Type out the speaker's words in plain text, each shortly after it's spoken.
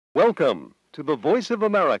Welcome to the Voice of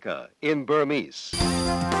America in Burmese. ။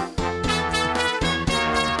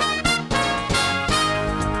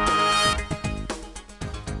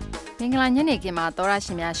မင်္ဂလာညနေခင်းမှာသောရရှ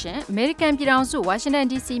င်များရှင်အမေရိကန်ပြည်ထောင်စုဝါရှင်တန်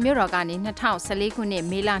DC မြို့တော်ကနေ2014ခုနှစ်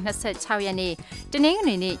မေလ26ရက်နေ့တနင်္ဂ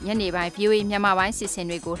နွေနေ့ညနေပိုင်း VOA မြန်မာပိုင်းစီစဉ်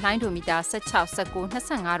တွေကိုလှိုင်းဒိုမီတာ16 19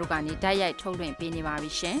 25တို့ကနေတိုက်ရိုက်ထုတ်လွှင့်ပေးနေပါ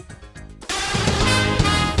ပြီရှင်။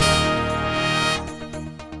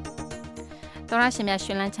သောရရှင်များရှ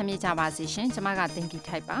င်လန်းချမ်းမြေ့ကြပါစေရှင်။ကျွန်မကတင်ကြည့်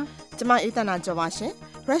ထိုက်ပါ။ကျွန်မအေးတနာကျော်ပါရှင်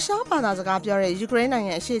။ရုရှားဘာသာစကားပြောတဲ့ယူကရိန်းနိုင်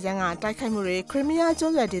ငံအရှေ့ခြမ်းကတိုက်ခိုက်မှုတွေခရီးမီးယားကျွ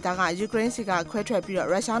န်းဆွယ်ဒေသကယူကရိန်းစီကခွဲထွက်ပြီးတော့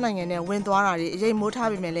ရုရှားနိုင်ငံနဲ့ဝင်သွားတာတွေအရေးမိုးထား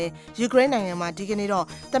ပေမဲ့လည်းယူကရိန်းနိုင်ငံမှာဒီကနေ့တော့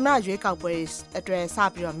သမ္မတရွေးကောက်ပွဲအတွက်စ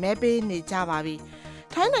ပြီးတော့မဲပေးနေကြပါပြီ။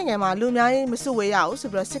ထိုင်းနိုင်ငံမှာလူအများကြီးမစုဝေးရဘူးဆို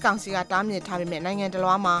ပြီးတော့စစ်ကောင်စီကတားမြစ်ထားပေမဲ့နိုင်ငံတ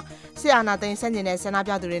လွှားမှာစစ်အာဏာသိမ်းဆန့်ကျင်တဲ့ဆန္ဒ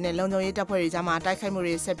ပြသူတွေနဲ့လုံခြုံရေးတပ်ဖွဲ့တွေကြားမှာတိုက်ခိုက်မှု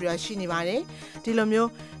တွေဆက်ပြီးတော့ရှိနေပါတယ်။ဒီလိုမျိုး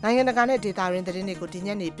နိုင်ငံတကာနဲ့ဒေသရင်းသတင်းတွေကိုဒီည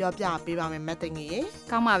နေပြောပြပေးပါမယ်မသိငယ်ရေ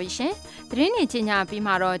။ကောင်းပါပြီရှင်။သတင်းတွေကြီးညာပြီး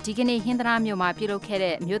မှတော့ဒီကနေ့ဟင်္သာမြို့မှာပြုလုပ်ခဲ့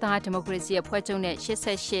တဲ့မြို့သားဒီမိုကရေစီအဖွဲ့ချုပ်နဲ့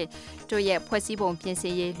88တို့ရဲ့ဖွဲ့စည်းပုံပြင်ဆ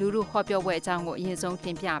င်ရေးလူထုဟောပြောပွဲအကြောင်းကိုအရင်ဆုံးတ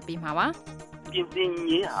င်ပြပေးမှာပါ။ပြင်ဆင်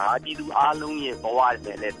ရေးဟာဒီလူအားလုံးရဲ့ဘဝ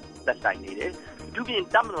နဲ့လည်းသက်ဆိုင်နေတယ်။သူပြင်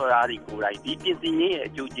တမန်တော်သားတွေကိုယ်တိုင်ဒီပြင်ဆင်ရေးရဲ့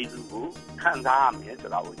အကျိုးကျေးဇူးကိုခံစားရမယ်ဆို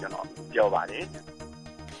တာကိုကျွန်တော်ပြောပါတယ်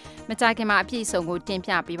။မကြခင်မှာအပြည့်အစုံကိုတင်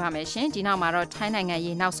ပြပေးပါမယ်ရှင်။ဒီနောက်မှာတော့ထိုင်းနိုင်ငံ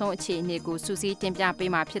ရဲ့နောက်ဆုံးအခြေအနေကိုစူးစီးတင်ပြ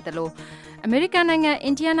ပေးမှာဖြစ်တယ်လို့အမေရိကန်နိုင်ငံအ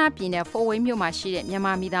င်ဒီယားနားပြည်နယ်ဖို့ဝိန်းမြို့မှာရှိတဲ့မြန်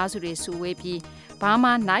မာမိသားစုတွေစုဝေးပြီးဘာ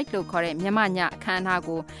မာနိုက်လို့ခေါ်တဲ့မြန်မာညအခမ်းအနား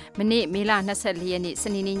ကိုမနေ့မေလ24ရက်နေ့စ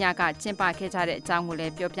နေနေ့ညကကျင်းပခဲ့ကြတဲ့အကြောင်းကိုလ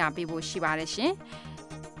ည်းပြောပြပေးဖို့ရှိပါတယ်ရှင်။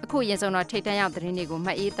အခုရင်ဆုံးတော့ထိတ်တန့်ရောက်သတင်းတွေကိုမ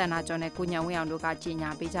အေးတန်နာကျော်နဲ့ကိုညံဝင်းအောင်တို့ကကြီးညာ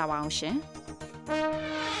ပေးကြပါအောင်ရှင်။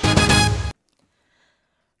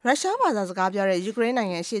ရုရှားဘာသာစကားပြောတဲ့ယူကရိန်းနို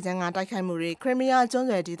င်ငံအရှေ့ခြမ်းကတိုက်ခိုက်မှုတွေခရီးမီးယားကျွန်း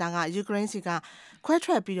ဆွယ်ဒေသကယူကရိန်းစီကခွဲ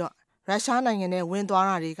ထွက်ပြီးတော့ရုရှားနိုင်ငံနဲ့ဝင်သွား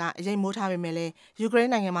တာတွေကအရေးမိုးထားပေမဲ့လည်းယူကရိ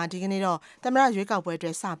န်းနိုင်ငံမှာဒီကနေ့တော့သမ္မတရွေးကောက်ပွဲအတွ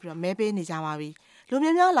က်စပြီးတော့မဲပေးနေကြပါပြီ။လူ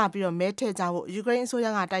များများလာပြီးတော့မဲထည့်ကြဖို့ယူကရိန်းအစိုးရ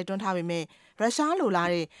ကတိုက်တွန်းထားပေမဲ့ရုရှားလိုလား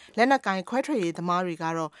တဲ့လက်နက်ကိုင်ခွဲထွက်ရေးသမားတွေက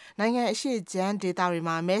တော့နိုင်ငံအရှေ့ခြမ်းဒေသတွေ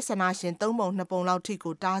မှာမဲဆန္ဒရှင်3ပုံ2ပုံလောက်ထိ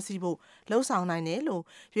ကိုတားဆီးဖို့လှုံ့ဆော်နိုင်တယ်လို့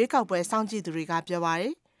ရွေးကောက်ပွဲစောင့်ကြည့်သူတွေကပြောပါတ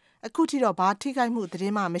ယ်။အခုထိတော့ဘာထိခိုက်မှုသတ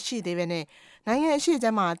င်းမှမရှိသေးဘဲနဲ့နိုင်ငံအရှေ့ခြ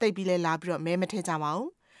မ်းမှာတိတ်ပြီးလဲလာပြီးတော့မဲမထည့်ကြပါဘူး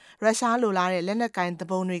။ရုရှားလိုလားတဲ့လက်နက်ကိုင်သ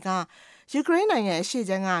ဘုံတွေကယူကရိန်းနိုင်ငံအရှေ့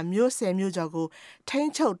ခြမ်းကမြို့10မြို့ကျော်ကိုထိ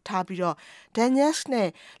န်းချုပ်ထားပြီးတော့ဒန်ညက်စ်နဲ့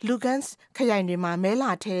လူဂန်စ်ခရိုင်တွေမှာမဲ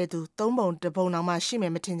လာထည့်တဲ့သူ3ပုံ2ပုံတောင်မှရှိမ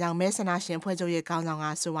ယ်မထင်ကြောင်းမဲဆန္ဒရှင်ဖွဲ့ချုပ်ရဲ့ခေါင်းဆောင်က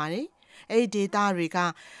ဆိုပါတယ်။အဲ့ဒီဒေသတွေက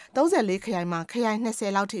34ခရိုင်မှာခရိုင်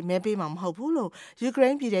20လောက်ထိမဲပေးမှာမဟုတ်ဘူးလို့ယူကရိ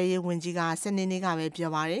န်းပြည်ထောင်ရေးဝန်ကြီးကစနေနေ့ကပဲ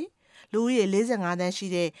ပြောပါတယ်။လူဦးရေ45သန်းရှိ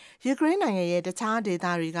တဲ့ယူကရိန်းနိုင်ငံရဲ့တခြားဒေသ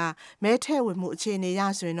တွေကမဲထည့်ဝင်မှုအခြေအနေရ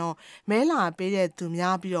ဆိုရင်တော့မဲလာပေးတဲ့သူ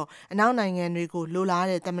များပြီးတော့အနောက်နိုင်ငံတွေကိုလိုလား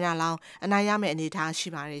တဲ့သမ္မတလောင်းအနိုင်ရမယ့်အနေအထားရှိ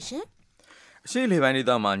ပါတယ်ရှင်။အရှေ့လေပိုင်းဒေ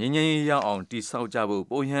သမှာငြိမ်းချမ်းရေးရအောင်တည်ဆောက်ကြဖို့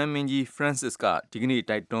ပုပ်ရဟန်းမင်းကြီး Francis ကဒီကနေ့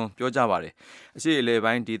တိုက်တွန်းပြောကြားပါတယ်။အရှေ့လေ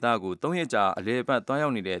ပိုင်းဒေသကို3ရက်ကြာအလဲအပတ်သွားရော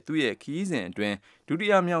က်နေတဲ့သူ့ရဲ့ခရီးစဉ်အတွင်းဒုတိ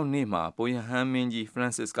ယမြောက်နေ့မှာပုပ်ရဟန်းမင်းကြီး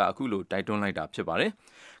Francis ကအခုလိုတိုက်တွန်းလိုက်တာဖြစ်ပါတယ်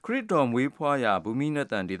။ခရစ်တော်မွေးဖွားရာဘူမိန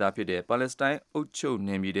တန်ဒေသဖြစ်တဲ့ပါလက်စတိုင်းအုပ်ချုပ်န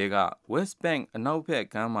ယ်မြေတွေက West Bank အနောက်ဘက်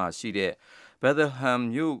ကမ်းမှာရှိတဲ့ Bethlehem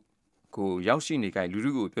မြို့ကိုရောက်ရှိနေကြလူ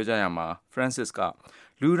ထုကိုပြောကြားရမှာ Francis က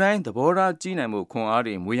လူတိုင်းသဘောထားကြီးနိုင်မှုခွန်အား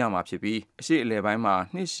တွေမွေးရမှာဖြစ်ပြီးအရှိအလဲပိုင်းမှာ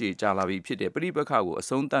နှစ်ရှည်ကြာလာပြီဖြစ်တဲ့ပဋိပက္ခကိုအ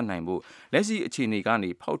ဆုံးသတ်နိုင်ဖို့လက်ရှိအခြေအနေကနေ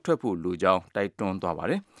ဖောက်ထွက်ဖို့လိုကြောင်းတိုက်တွန်းသွားပါ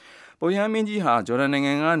တယ်။ပုပ်ရဟန်းမင်းကြီးဟာဂျော်ဒန်နိုင်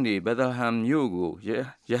ငံကနေ Bethlehem မြို့ကိုရဟတ်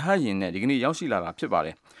ယာဉ်နဲ့ဒီကနေ့ရောက်ရှိလာတာဖြစ်ပါတ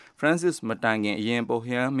ယ်။ Francis မတိုင်ခင်အရင်ပုပ်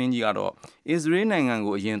ရဟန်းမင်းကြီးကတော့အစ္စရေးနိုင်ငံ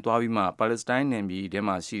ကိုအရင်သွားပြီးမှပါလက်စတိုင်းနယ်မြေထဲ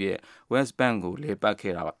မှာရှိတဲ့ West Bank ကိုလေပတ်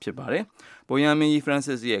ခဲ့တာဖြစ်ပါတယ်။ပုပ်ရဟန်းမင်းကြီး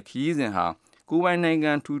Francis ရဲ့ခရီးစဉ်ဟာကိုယ်ပိုင်နိုင်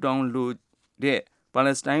ငံထူထောင်လိုတဲ့ပါလ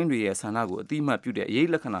က်စတိုင်းတွေရဲ့ဆန္ဒကိုအတိအမှတ်ပြုတဲ့အရေး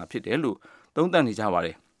လက္ခဏာဖြစ်တယ်လို့သုံးသပ်နေကြပါတ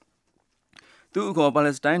ယ်။သူ့အခေါ်ပါလ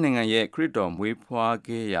က်စတိုင်းနိုင်ငံရဲ့ခရစ်တော်မွေးဖွား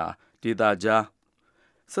ခဲ့ရာဒေသကြား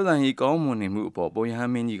ဆက်ဆံရေးကောင်းမွန်နေမှုအပေါ်ပုပ်ရဟ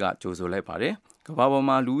န်းမင်းကြီးကကြိုဆိုလိုက်ပါတယ်။ကမ္ဘာပေါ်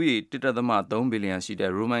မှာလူဦးရေ 1.3 ဘီလီယံရှိ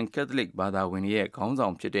တဲ့ Roman Catholic ဘာသာဝင်တွေရဲ့ခေါင်းဆော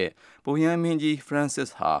င်ဖြစ်တဲ့ပုပ်ရဟန်းမင်းကြီး Francis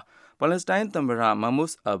ဟာပါလက်စတိုင်းသမ္မတ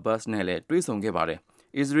Mahmoud Abbas နဲ့လည်းတွေ့ဆုံခဲ့ပါတယ်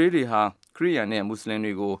။အစ္စရေးတွေဟာခရစ်ယာန်နဲ့မွတ်စလင်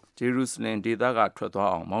တွေကိုဂျေရုဆလင်ဒေသကထွက်သွား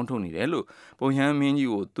အောင်မောင်းထုတ်နေတယ်လို့ပုပ်ရဟန်းမင်းကြီး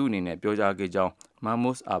ကိုသူ့အနေနဲ့ပြောကြားခဲ့ကြောင်း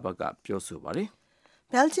Mahmoud Abbas ကပြောဆိုပါတယ်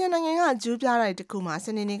။ဘယ်လ်ဂျီယံနိုင်ငံကဂျူးပြတိုက်တစ်ခုမှာစ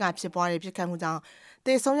နေနေ့ကဖြစ်ပွားတဲ့ပြစ်ခတ်မှုကြောင့်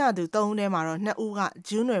တေဆုံးရသူ3ဦးထဲမှာတော့2ဦး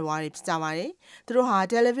ကဂျူးနွယ်ဝါတွေဖြစ်ကြပါတယ်။သူတို့ဟာ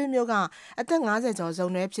တယ်လီဗစ်မြို့ကအသက်50ကျော်ဇုံ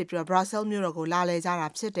တွဲဖြစ်ပြီးဘရာဆဲလ်မြို့တော်ကိုလာ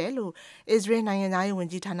လည်ကြတာဖြစ်တယ်လို့အစ္စရေးနိုင်ငံသားရေး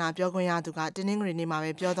ဝန်ကြီးဌာနပြောခွင့်ရသူကတင်းနှင်းဂရီနေ့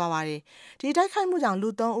မှာပဲပြောသွားပါတယ်။ဒီတိုက်ခိုက်မှုကြောင့်လူ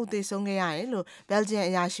3ဦးသေဆုံးခဲ့ရတယ်လို့ဘယ်လ်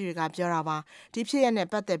ဂျီယံအရာရှိတွေကပြောတာပါ။ဒီဖြစ်ရပ်နဲ့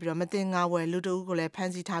ပတ်သက်ပြီးမတင်ငါဝယ်လူ2ဦးကိုလည်းဖ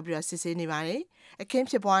မ်းဆီးထားပြီးစစ်ဆေးနေပါတယ်။အခ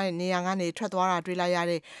င်းဖြစ်ပွားတဲ့နေရာကနေထွက်သွားတာတွေ့လိုက်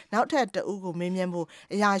ရတဲ့နောက်ထပ်2ဦးကိုမေးမြ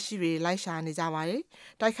န်းဖို့အရာရှိတွေလိုက်ရှာနေကြပါတယ်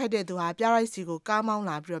။တိုက်ခိုက်တဲ့သူဟာပြရိုက်စီကိုကားမောင်း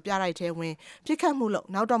လာပြီးပြရိုက်ထဲဝင်ပြစ်ခတ်မှုလို့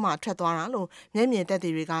နောက်တော့မှထွက်သွားတာလို့မျက်မြင်သက်သေ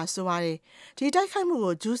တွေကဆိုပါတယ်။ဒီတိုက်ခိုက်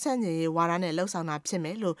မှုကိုဂျူးဆန့်ကျင်ရေးဝါဒနဲ့လှုပ်ဆောင်တာဖြစ်မ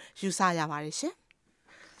ယ်လို့ယူဆရပါတယ်ရှင်။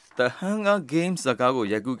 The Hunger Games ဇာတ်ကားကို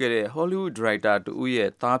ရိုက်ကူးခဲ့တဲ့ Hollywood ဒါရိုက်တာတူဦးရဲ့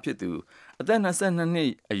သားဖြစ်သူအသက်22နှစ်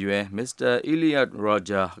အရွယ် Mr. Elliot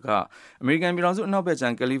Rodger ကအမေရိကန်ပြည်ထောင်စုအနောက်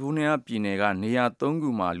ဘက်ခြမ်းကယ်လီဖိုးနီးယားပြည်နယ်ကနေရာ3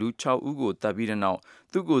ခုမှာလူ6ဦးကိုတပ်ပြီးတဲ့နောက်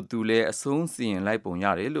သူ့ကိုယ်သူလည်းအဆုံးစီရင်လိုက်ပုံ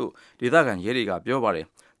ရတယ်လို့ဒေသခံရဲတွေကပြောပါတယ်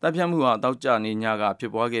။တပ်ဖြတ်မှုဟာတောက်ကြနေည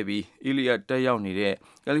ကဖြစ်ပွားခဲ့ပြီး Elliot တက်ရောက်နေ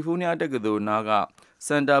တဲ့ကယ်လီဖိုးနီးယားတက္ကသိုလ်နာက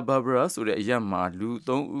Santa Barbara ဆိုတဲ့အရပ်မှာလူ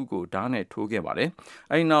3ဦးကိုဓာတ်နဲ့ထိုးခဲ့ပါတယ်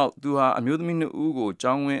။အဲဒီနောက်သူဟာအမျိုးသမီး2ဦး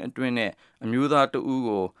ကိုကျောင်းဝင်းအတွင်းနဲ့အမျိုးသား2ဦး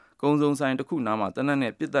ကိုကုန်းစုံဆိုင်တစ်ခုနားမှာတ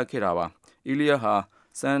နက်နဲ့ပစ်တက်ခဲ့တာပါ။ Elliot ဟာ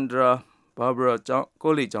Santa Barbara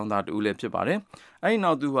ကောလိပ်ကျောင်းသား2ဦးလည်းဖြစ်ပါတယ်။အဲဒီ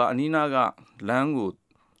နောက်သူဟာအနီးနားကလမ်းကို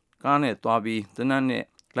ကားနဲ့သွားပြီးတနက်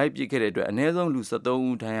နဲ့လိုက်ပစ်ခဲ့တဲ့အတွက်အနည်းဆုံးလူ73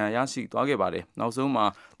ဦးဒဏ်ရာရရှိသွားခဲ့ပါတယ်။နောက်ဆုံးမှာ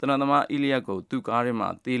တနက်သမား Elliot ကိုသူ့ကားထဲမှာ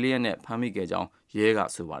တေလျက်နဲ့ဖမ်းမိခဲ့ကြောင်းရဲက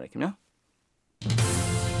ဆိုပါတယ်ခင်ဗျာ။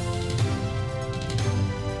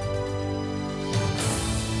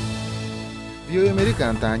 VOA အမေရိကန်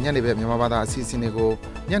အတန်ညနေဘက်မြန်မာဘာသာအစီအစဉ်တွေ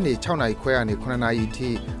ကိုညနေ6နာရီခွဲကနေ9နာရီ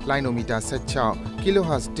အထိလိုင်းနိုမီတာ16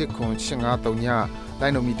 kHz 1.853ညလို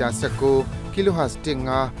င်းနိုမီတာ19 kHz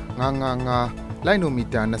 15555လိုင်း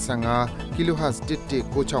နိုမီတာ25 kHz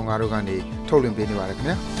 11965တို့ကနေထုတ်လွှင့်ပေးနေပါတယ်ခင်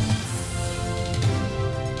ဗျာ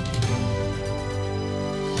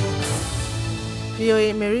VOA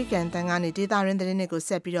အမေရိကန်တန်ကနေဒေတာရင်းသတင်းတွေကိုဆ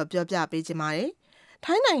က်ပြီးပြောပြပေးကြပါမယ်။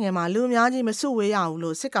ထိုင်းနိုင်ငံမှာလူအများကြီးမစုဝေးရ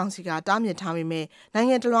ဘူးလို့စစ်ကောင်စီကတားမြစ်ထားပေမဲ့နိုင်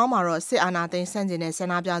ငံတလွှားမှာတော့စစ်အာဏာသိမ်းဆန့်ကျင်တဲ့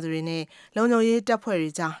ဆန္ဒပြသူတွေနဲ့လုံခြုံရေးတပ်ဖွဲ့တွေ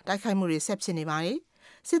ကြားတိုက်ခိုက်မှုတွေဆက်ဖြစ်နေပါတယ်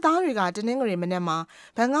။စစ်သားတွေကတင်းနှင်းဂရီမနက်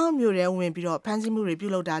မှာဘန်ကောက်မြို့ထဲဝင်ပြီးဖမ်းဆီးမှုတွေ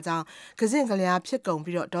ပြုလုပ်တာကြောင့်ကစင့်ကလျားဖြစ်ကုန်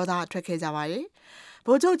ပြီးဒေါသထွက်ခဲ့ကြပါတယ်။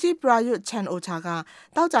ဗိုလ်ချုပ်ကြီးပရာယွတ်ချန်အိုချာက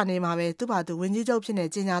တောက်ကြနေမှာပဲသူ့ဘာသူဝင်ကြီး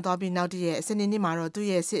ချုပ်ဖြစ်နေကြေညာသွားပြီးနောက်တည့်ရက်စနေနေ့မှာတော့သူ့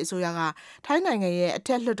ရဲ့စစ်အစိုးရကထိုင်းနိုင်ငံရဲ့အ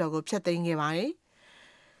ထက်လွှတ်တော်ကိုဖျက်သိမ်းခဲ့ပါတယ်။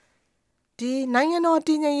ဒီနိုင်ငံတော်တ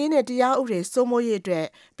ည်ငြိမ်ရေးနဲ့တရားဥပဒေစိုးမိုးရေး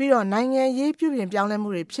အတွက်ပြီးတော့နိုင်ငံရေးပြုပြင်ပြောင်းလဲမှု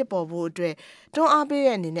တွေဖြစ်ပေါ်ဖို့အတွက်တွန်းအား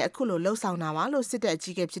ပေးတဲ့အနေနဲ့အခုလိုလှုံ့ဆော်တာပါလို့စစ်တပ်အ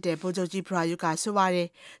ကြီးအကဲဖြစ်တဲ့ဗိုလ်ချုပ်ကြီးပရာယုကဆိုပါတယ်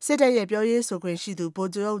စစ်တပ်ရဲ့ပြောရေးဆိုခွင့်ရှိသူဗို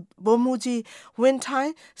လ်မှူးကြီးဝင်ထို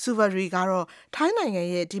င်းဆူဗရီကတော့ထိုင်းနိုင်ငံ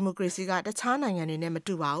ရဲ့ဒီမိုကရေစီကတခြားနိုင်ငံတွေနဲ့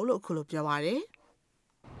မတူပါဘူးလို့အခုလိုပြောပါ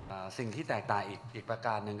တယ်สิ่งที่แตกต่างอีกประก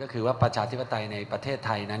ารหนึ่งก็คือว่าประชาธิปไตยในประเทศไท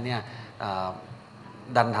ยนั้นเนี่ย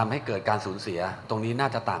ดันทำให้เกิดการสูญเสียตรงนี้น่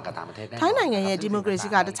าจะต่างกับต่างประเทศแน่ထိုင်းနိုင်ငံရဲ့ဒီမို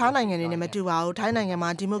ကရေစီကတခြားနိုင်ငံတွေနဲ့မတူပါဘူးထိုင်း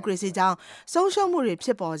နိုင်ငံမှာဒီမိုကရေစီကြောင့်ဆုံးရှုံးမှုတွေဖြ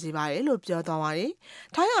စ်ပေါ်စေပါတယ်လို့ပြောသွားပါတယ်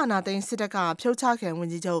ထိုင်းအာဏာသိမ်းစစ်တပ်ကဖြုတ်ချခံဝန်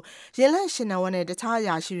ကြီးချုပ်ရင်လန့်ရှင်နဝတ်နဲ့တခြား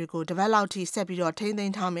အရာရှိတွေကိုတပတ်လောက်ထိဆက်ပြီးထိ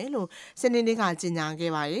န်းသိမ်းထားမယ်လို့စနေနေ့ကကြေညာ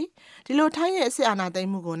ခဲ့ပါတယ်ဒီလိုထိုင်းရဲ့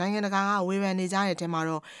စစ်အာဏာသိမ်းမှုကိုနိုင်ငံတကာကဝေဖန်နေကြတဲ့ထဲမှာ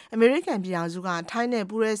တော့အမေရိကန်ပြည်ထောင်စုကထိုင်း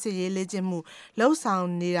နဲ့ပူးရဲစစ်ရေးလေ့ကျင့်မှုလှုပ်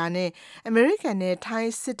ဆောင်နေတာနဲ့အမေရိကန်နဲ့ထို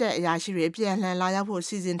င်းစစ်တပ်အရာရှိတွေအပြန်အလှန်လာ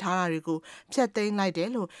ရောက်ဖို့စီစဉ်ထားတာတွေကိုဖျက်သိမ်းလိုက်တယ်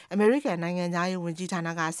လို့အမေရိကန်နိုင်ငံသားရေးဝန်ကြီးဌာ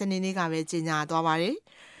နကစနေနေ့ကပဲကြေညာသွားပါတယ်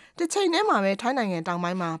။တစ်ချိန်တည်းမှာပဲထိုင်းနိုင်ငံ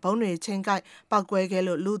တောင်ပိုင်းမှာဘုံတွေချင်းကိုက်ပောက်ကွဲ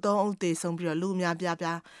ခဲ့လို့လူ3ဦးသေဆုံးပြီးလူ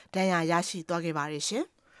အများပြားဒဏ်ရာရရှိသွားခဲ့ပါတယ်ရှင်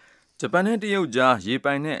။ဂျပန်နဲ့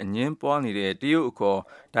တရုတ်ကြားရေပိုင်နဲ့အငင်းပွားနေတဲ့တရုတ်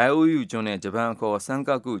အခေါ်ဒိုင်အိုယူကျွန်းနဲ့ဂျပန်အခေါ်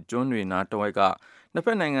ဆန်ကာကုကျွန်းတွေနားတဝိုက်ကနှစ်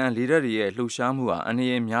ဖက်နိုင်ငံလေတပ်တွေရဲ့လှုပ်ရှားမှုဟာအန္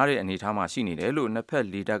တရာယ်များတဲ့အနေအထားမှာရှိနေတယ်လို့နှစ်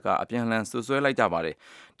ဖက်လေတပ်ကအပြန်အလှန်ဆွဆွဲလိုက်ကြပါတယ်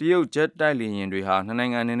။တရုတ်ဂျက်တိုက်လေယာဉ်တွေဟာနှစ်နို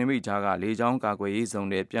င်ငံနယ်နိမိတ်ကြားကလေကြောင်းကာကွယ်ရေး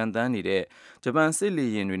ဇုံတွေပြန်တန်းနေတဲ့ဂျပန်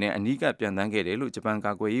စစ်လေယာဉ်တွေနဲ့အနီးကပ်ပြန်တန်းခဲ့တယ်လို့ဂျ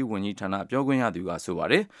ပန်ကာကွယ်ရေးဝန်ကြီးဌာနပြောခွင့်ရသူကဆိုပါ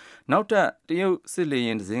တယ်။နောက်ထပ်တရုတ်စစ်လေ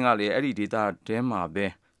ယာဉ်တစ်စင်းကလည်းအဲ့ဒီဒေသထဲ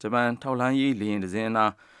မှာပဲဂျပန်ထောက်လှမ်းရေးလေယာဉ်တစ်စင်း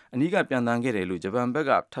အနီးကပြန်တန်းခဲ့တယ်လို့ဂျပန်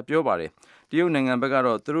ဘက်ကထပ်ပြောပါတယ်။တရုတ်နိုင်ငံဘက်က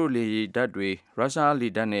တော့သူတို့လေယာဉ်တပ်တွေရုရှားလေ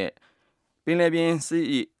တပ်နဲ့ပင်လယ်ပြင်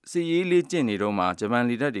စစ်ရေးလေ့ကျင့်နေတော့မှဂျ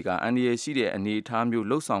ပန်လေတပ်တွေကအန္တရာယ်ရှိတဲ့အနေအထားမျိုး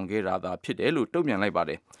လှုပ်ဆောင်ခဲ့တာသာဖြစ်တယ်လို့တုံ့ပြန်လိုက်ပါတ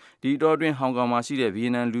ယ်။ဒီတော့တွင်ဟောင်ကောင်မှာရှိတဲ့ဗီယ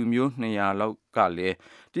က်နမ်လူမျိုး200လောက်ကလည်း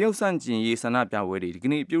တရုတ်ဆန့်ကျင်ရေးဆန္ဒပြပွဲတွေဒီ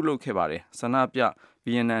ကနေ့ပြုလုပ်ခဲ့ပါတယ်။ဆန္ဒပြ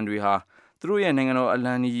ဗီယက်နမ်တွေဟာသူတို့ရဲ့နိုင်ငံတော်အ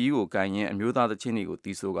လံကြီးကိုကိုင်ရင်အမျိုးသားသချင်းတွေကို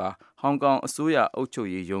တီးဆိုကာဟောင်ကောင်အစိုးရအုပ်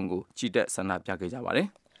ချုပ်ရေးရုံးကိုချီတက်ဆန္ဒပြခဲ့ကြပါတယ်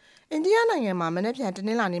။အိန္ဒိယနိုင်ငံမှာမနက်ဖြန်တ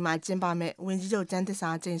နင်္လာနေ့မှာကျင်းပမဲ့ဝန်ကြီးချုပ်ကျန်း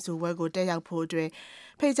သစ္စာကျိန်ဆိုပွဲကိုတက်ရောက်ဖို့အတွက်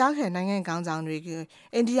ဖိတ်ကြားခံနိုင်ငံခေါင်းဆောင်တွေက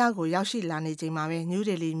အိန္ဒိယကိုရောက်ရှိလာနေချိန်မှာပဲနယူး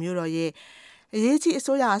ဒေလီမြို့တော်ရဲ့အရေးကြီး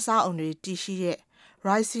အစိုးရအဆောက်အုံတွေတည်ရှိတဲ့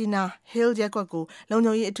Raisina Hill ရက်ကွက်ကို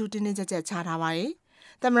လုံခြုံရေးအထူးတင်းတင်းကြပ်ကြပ်ချထားပါတယ်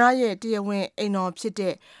။သမ္မတရဲ့တရား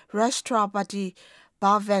ဝင်အိမ်တော်ဖြစ်တဲ့ Rashtrapati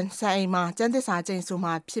Bhavan စံအိမ်မှာကျန်းသစ္စာကျိန်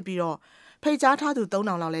ဆိုမှာဖြစ်ပြီးတော့ဖိတ်ကြားထားသူ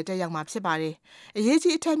3000လောက်လည်းတက်ရောက်မှာဖြစ်ပါတယ်။အရေး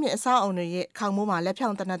ကြီးအထက်မြင့်အဆောက်အုံတွေရဲ့ခေါင်မိုးမှာ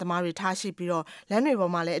လက်ဖြောင့်တနက်သမားတွေထားရှိပြီးတော့လမ်းတွေ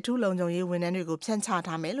ပေါ်မှာလည်းအထူးလုံခြုံရေးဝန်ထမ်းတွေကိုဖြ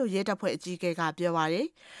န့်ချထားမယ်လို့ရဲတပ်ဖွဲ့အကြီးအကဲကပြောပါတယ်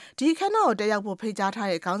။ဒီအခမ်းအနားကိုတက်ရောက်ဖို့ဖိတ်ကြား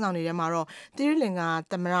ထားတဲ့ခေါင်းဆောင်တွေထဲမှာတော့သီရိလ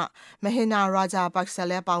င်္ကာသမ္မတ Mahinda Rajapaksa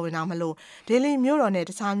လည်းပါဝင်တာမလို့ဒေလီမြို့တော်နဲ့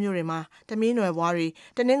တခြားမြို့တွေမှာတမီးနွယ်ဘွား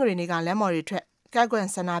တွေတနင်္ဂနွေနေ့ကလမ်းမော်တွေထွက်က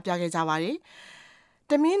န့်ကွက်ဆန္ဒပြခဲ့ကြပါတယ်။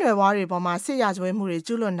တမီးနွယ်ဘွားတွေပေါ်မှာစစ်ရာဇဝတ်မှု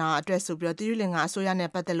တွေကျူးလွန်တာအတွက်ဆိုပြီးသီရိလင်္ကာအစိုးရနဲ့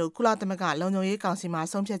ပတ်သက်လို့ကုလသမဂ္ဂလုံခြုံရေးကောင်စီမှာ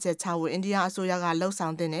ဆုံးဖြတ်ချက်ချဖို့အိန္ဒိယအစိုးရက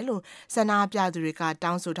လှုံ့ဆော်တင်တယ်လို့ဆန္ဒပြသူတွေ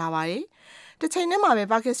ကတောင်းဆိုထားပါတယ်။တစ်ချိန်တည်း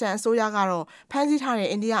မှာပဲပါကစ္စတန်အစိုးရကတော့ဖမ်းဆီးထားတဲ့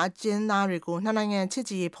အိန္ဒိယအကျဉ်းသားတွေကိုနှစ်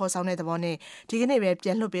နိုင်ငံချစ်ကြည်ရေးဖော်ဆောင်တဲ့သဘောနဲ့ဒီက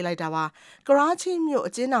နေ့ပဲပြန်လွှတ်ပေးလိုက်တာပါ။ကရာချီ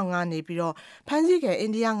မြို့အကျဉ်းထောင်ကနေပြီးတော့ဖမ်းဆီး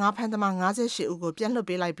ခဲ့အိန္ဒိယငါးဖမ်းသမား58ဦးကိုပြန်လွှတ်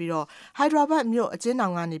ပေးလိုက်ပြီးတော့ဟိုက်ဒရာဘတ်မြို့အကျဉ်း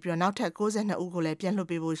ထောင်ကနေပြီးတော့နောက်ထပ်62ဦးကိုလည်းပြန်လွှတ်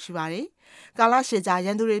ပေးဖို့ရှိပါတယ်။ကာလရှည်ကြာ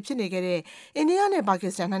ရန်သူတွေဖြစ်နေခဲ့တဲ့အိန္ဒိယနဲ့ပါ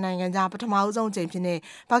ကစ္စတန်နှစ်နိုင်ငံကြားပထမအဆုံးအကြိမ်ဖြစ်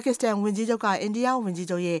တဲ့ပါကစ္စတန်ဝန်ကြီးချုပ်ကအိန္ဒိယ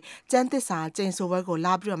ဝန်ကြီးချုပ်ရဲ့ကျန်းသစ္စာကျိန်ဆိုပွဲ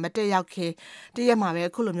ကိုလာပြီးတော့မတက်ရောက်ခင်တရက်မှာပဲ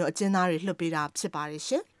အခုလိုမျိုးအကျဉ်းသားတွေလွှတ်ပေးတာဖြစ်ပါတယ်ရှ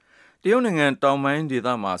င်။တရုတ်နိုင်ငံတောင်ပိုင်းဒေသ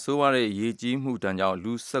မှာဆိုးဝါးတဲ့ရေကြီးမှုတန်းကြော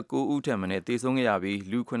င့်လူ19ဦးထက်မနည်းသေဆုံးခဲ့ရပြီး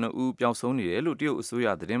လူ9ဦးပျောက်ဆုံးနေတယ်လို့တရုတ်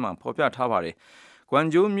အစိုးရသတင်းမှာဖော်ပြထားပါတယ်။ဂွမ်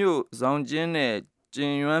ဂျိုးမြို့ဇောင်ကျင်း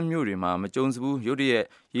နဲ့ကျင်ရွမ်းမြို့တွေမှာမကြုံစဘူးရုတ်တရက်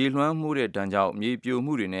ရေလွှမ်းမှုတဲ့တန်းကြောင့်မြေပြို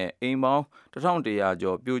မှုတွေနဲ့အိမ်ပေါင်း1100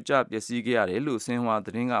ကျော်ပြိုကျပျက်စီးခဲ့ရတယ်လို့ဆင်ဟွာသ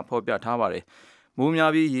တင်းကဖော်ပြထားပါတယ်။မိုး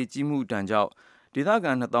များပြီးရေကြီးမှုတန်းကြောင့်ဒေ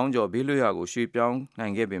သခံ2000ကျော်ဘေးလွတ်ရာကိုရွှေ့ပြောင်းနို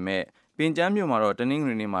င်ခဲ့ပေမဲ့ပင်ကျန်းမြို့မှာတော့တနင်္ဂ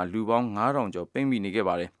နွေနေ့မှာလူပေါင်း9000ကျော်ပိတ်မိနေခဲ့ပါ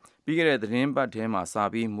တယ်။ပြီးခဲ့တဲ့သတင်းပတ်ထဲမှာစ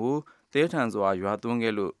ပြီးမိုးသဲထန်စွာရွာသွန်း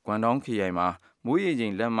ခဲ့လို့ဂွမ်ဒေါင်းခရိုင်မှာမိုးရေ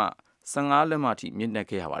ချိန်လက်မ15လက်မထိမြင့်တက်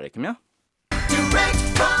ခဲ့ရပါတယ်ခင်ဗျာ။ Direct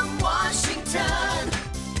from Washington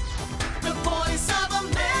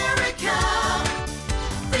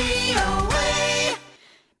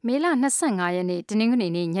မေလ25ရက်နေ့တနင်္ဂ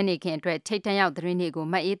နွေနေ့ညနေခင်းအတွက်ထိတ်တန့်ရောက်သတင်းတွေကို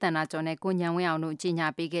မအေးတန်တာကျော်နဲ့ကိုညံဝင်း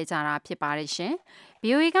အောင်တို့ကြီးညာပေးခဲ့ကြတာဖြစ်ပါတယ်ရှင်။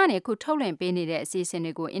 VOA ကနေအခုထုတ်လွှင့်ပေးနေတဲ့အစီအ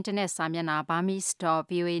စဉ်တွေကိုအင်တာနက်စာမျက်နှာ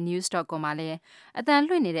burmese.voanews.com မှာလည်းအသံ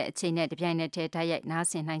လွှင့်နေတဲ့အချိန်နဲ့တပြိုင်နက်တည်းတိုက်ရိုက်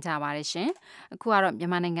နားဆင်နိုင်ကြပါတယ်ရှင်။အခုကတော့မြန်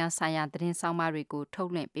မာနိုင်ငံဆိုင်ရာသတင်းဆောင်မတွေ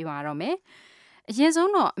ကိုထုတ်လွှင့်ပေးပါတော့မယ်။အရင်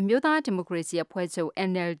ဆုံးတော့အမျိုးသားဒီမိုကရေစီအဖွဲ့ချုပ်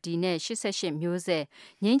NLD နဲ့88မျိုးဆက်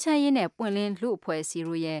ငြိမ်းချမ်းရေးနဲ့ပွင့်လင်းလူအဖွဲ့အစည်း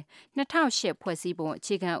တို့ရဲ့2008ဖွဲ့စည်းပုံအ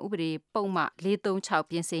ခြေခံဥပဒေပုံမှ436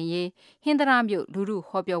ပြင်ဆင်ရေးဟင်္သာရမြို့လူထု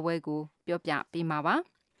ဟောပြောပွဲကိုပြောပြပေး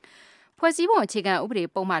မှာပါဖွဲ့စည်းပုံအခြေခံဥပဒေ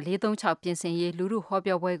ပုံမှ436ပြင်ဆင်ရေးလူထု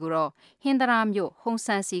ဟောပြောပွဲကိုတော့ဟင်္သာရမြို့ဟုံ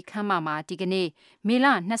ဆန်းစီခမ်းမမှာဒီကနေ့မေလ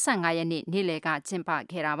25ရက်နေ့နေ့လယ်ကကျင်း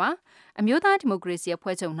ပခဲ့တာပါအမျိုးသားဒီမိုကရေစီအ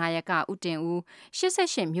ဖွဲ့ချုပ်နာယကဦးတင်ဦး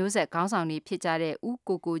88မျိုးဆက်ခေါင်းဆောင်တွေဖြစ်ကြ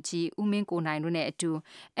တဲ့ဦးကိုကြီးဦးမင်းကိုနိုင်တို့နဲ့အတူ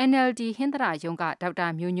NLD ဟင်္သာရရုံးက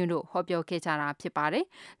ဒေါက်တာမျိုးညွန့်တို့ဟောပြောခဲ့ကြတာဖြစ်ပါတယ်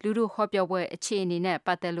လူထုဟောပြောပွဲအခြေအနေနဲ့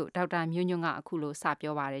ပတ်သက်လို့ဒေါက်တာမျိုးညွန့်ကအခုလို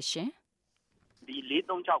စပြောပါရရှင်ဒီ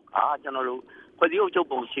436ကကျွန်တော်တို့ဖွဲ့စည်းအုပ်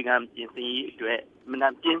ချုပ်ပုံအခြေခံပြင်ဆင်ရေး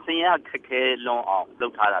အတွက်ပြင်ဆင်ရခက်ခဲလွန်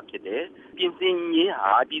အောင်လုပ်ထားတာဖြစ်တယ်ပြင်ဆင်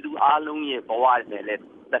ရေးဟာပြည်သူအလုံးရဲ့ဘဝနဲ့လည်း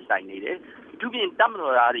သက်ဆိုင်နေတယ်သူပြင်တ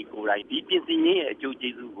မတော်သားတွေကိုယ်တိုင်ဒီပြင်ဆင်ရေးရဲ့အကျိုး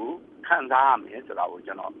ကျေးဇူးကိုခံစားရမယ်ဆိုတာ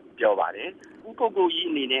ကိုကျွန်တော်ပြောပါတယ်ဥပုဂ္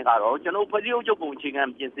ဂိုလ်ကြီးအနေနဲ့ကတော့ကျွန်တော်ဖွဲ့စည်းအုပ်ချုပ်ပုံအ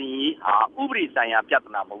ခြေခံပြင်ဆင်ရေးဟာဥပဒေဆိုင်ရာပြ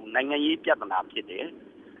ဿနာမဟုတ်နိုင်ငံရေးပြဿနာဖြစ်တယ်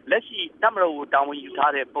လက်ရှိတမတော်ကိုတာဝန်ယူ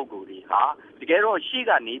ထားတဲ့ပုဂ္ဂိုလ်တွေဟာတကယ်တော့ရှေ့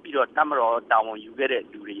ကနေပြီးတော့တမတော်တာဝန်ယူခဲ့တဲ့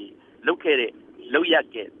လူတွေလုပ်ခဲ့တဲ့လောက်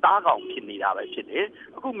ရကဲသားကောင်ဖြစ်နေတာပဲဖြစ်တယ်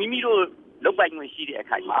အခုမိမိတို့လောက်ပိုင်ခွင့်ရှိတဲ့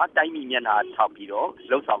အခိုင်မှာတိုင်းပြည်မျက်နှာ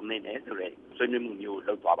ထောက်ပြီးတော့လှုပ်ဆောင်နေတယ်ဆိုတဲ့ဆွေးနွေးမှုမျိုးလု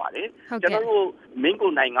ပ်သွားပါတယ်ကျွန်တော်တို့မင်း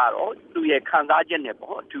ကိုနိုင်ကတော့သူ့ရဲ့ခံစားချက်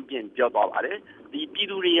နဲ့ပေါ့အထူးပြင်ပြောသွားပါတယ်ဒီပြည်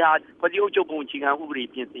သူတွေဟာဖွဲ့စည်းအုပ်ချုပ်ပုံအခြေခံဥ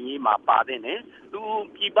ပဒေပြင်ဆင်ရေးမှာပါတဲ့နဲ့သူ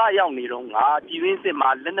ပြည်ပရောက်နေတော့ငါပြည်ရင်းစစ်မှာ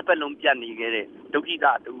လက်နှစ်ပတ်လုံးပြတ်နေခဲ့တဲ့ဒုက္ခိ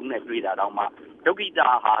တတူနဲ့တွေ့တာတော့မှဒုက္ခိ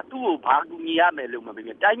တဟာသူ့ကိုဘာကူညီရမယ်လို့မ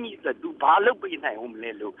ပြောတိုင်းပြည်အတွက်သူဘာလုပ်ပေးနိုင်အောင်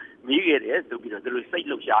မလဲလို့မေးခဲ့တယ်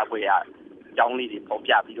ဆိုပြီးတော့သူတို့စိတ်လှုပ်ရှားပွဲရကြောင်းလေး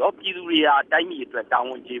တွေပေါ်ပြပြီးတော့ပြည်သူတွေဟာတိုင်းပြည်အတွက်တာဝ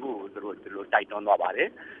န်ကျေဖို့သူတို့တိုက်တွန်းသွားပါတယ်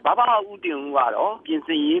။ဘာဘာဦးတင်ဦးကတော့ပြင်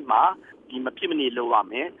ဆင်ရေးမှာဒီမဖြစ်မနေလုပ်ရ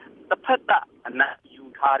မယ်။တစ်ဖက်သက်အ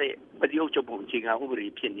နက်ယူထားတဲ့ပြည်သူ့ချုပ်ပုံအခြေခံဥပဒေ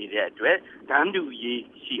ဖြစ်နေတဲ့အတွက်ဒန်းတူ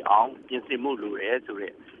ရေးရှိအောင်ပြင်ဆင်မှုလိုတယ်ဆို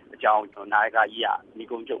တဲ့အကြောင်းနာယကကြီးကညီ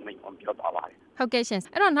ကုန်းချုပ်မိန့်ခွန်းပြောသွားပါတယ်ဟုတ်ကဲ့ရှင်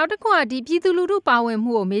အဲ့တော့နောက်တစ်ခုကဒီပြည်သူလူထုပါ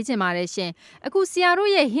ဝင်မှုကိုမေးချင်ပါတယ်ရှင်အခု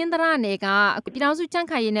ဆရာတို့ရဲ့ဟင်္သာရနယ်ကပြည်ထောင်စုကြံ့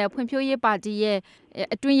ခိုင်ရေးနဲ့ဖွံ့ဖြိုးရေးပါတီရဲ့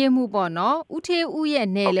အတွင်းရေးမှုပေါ့နော်ဦးထေးဦးရဲ့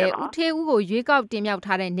နယ်လေဦးထေးဦးကိုရွေးကောက်တင်မြှောက်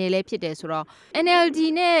ထားတဲ့နယ်လေဖြစ်တယ်ဆိုတော့ NLD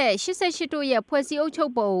နဲ့88တို့ရဲ့ဖွဲ့စည်းအုပ်ချု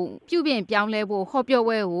ပ်ပုံပြုပြင်ပြောင်းလဲဖို့ဟောပြော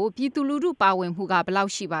ပွဲကိုပြည်သူလူထုပါဝင်မှုကဘယ်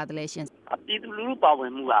လောက်ရှိပါသလဲရှင်ပြည်သူလူထုပါဝင်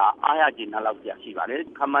မှုကအားရကျေနပ်လောက်ရှိပါ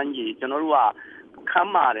တယ်ခမန်းကြီးကျွန်တော်တို့က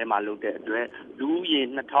ခမ်းမာထဲမှာလုပ်တဲ့အတွက်လူရေ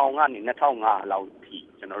2000ကနေ2500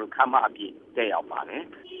လောက်ထိကျွန်တော်တို့ခမ်းမာအပြည့်တက်ရောက်ပါ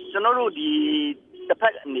တယ်ကျွန်တော်တို့ဒီတစ်ဖ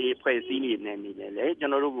က်အနေဖွဲ့စည်းနေနေလေကျွ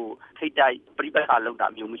န်တော်တို့ကိုထိတ်တိုက်ပြိပက္ခလောက်တာ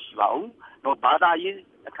မျိုးမရှိပါဘူးတော့ဘာသာ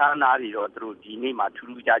ရေးအခမ်းအနားတွေတော့သူတို့ဒီနေ့မှာထူး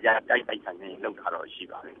ထူးခြားခြားတိုက်ဆိုင်နေလောက်တာတော့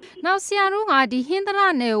ရှိပါတယ်။နောက်ဆရာတို့ကဒီဟင်္ဒ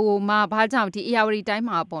ရနယ်ဟိုမှာဘာကြောင့်ဒီအေယာဝတီတိုင်း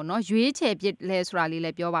မှာပေါ့နော်ရွေးချယ်ပြစ်လဲဆိုတာလေးလ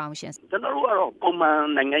ည်းပြောပါအောင်ရှင်။ကျွန်တော်တို့ကတော့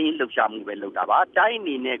ပုံမှန်နိုင်ငံရေးလှုပ်ရှားမှုပဲလုပ်တာပါ။တိုင်း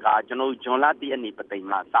အနေနဲ့ကကျွန်တော်တို့ဂျွန်လ1ရက်နေ့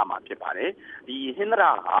ပသိမ်မှာစမှာဖြစ်ပါတယ်။ဒီဟင်္ဒရ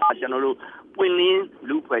ဟာကျွန်တော်တို့ပွင့်လင်း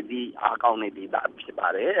လူဖွဲ့စည်းအားကောင်းတဲ့ဒေသဖြစ်ပါတ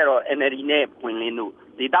ယ်။အဲ့တော့ NLD နဲ့ပွင့်လင်းတို့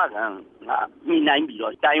ဒေသခံမိနိုင်ပြီး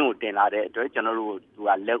တော့တိုင်းကိုတင်လာတဲ့အတွက်ကျွန်တော်တို့သူက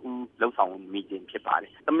လက်ဦးလှုပ်ဆောင်မိခြင်းဖြစ်ပါတယ်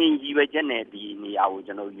။သမင်ကြီးပဲချက်နဲ့ဒီနေရာကို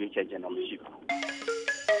ကျွန်တော်ရွေးချယ်ခြင်းတော့မရှိပါဘူး။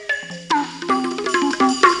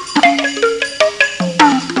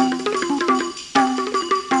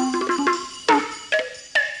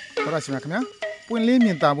ဟုတ်ပါရှင်ခင်ဗျာပွင့်လ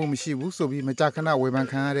င်းမြင်သာမှုမရှိဘူးဆိုပြီးမကြာခဏဝေ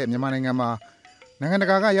ဖန်ခံရတဲ့မြန်မာနိုင်ငံမှာနိုင်ငံ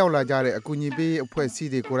တကာကရောက်လာကြတဲ့အကူအညီပေးအဖွဲ့အစ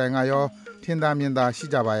ည်းတွေကိုယ်တိုင်ကရောထင်သာမြင်သာရှိ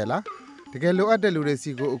ကြပါရဲ့လားတကယ်လိုအပ်တဲ့လူတွေ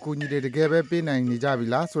စီကိုအကူအညီတွေတကယ်ပဲပေးနိုင်နေကြ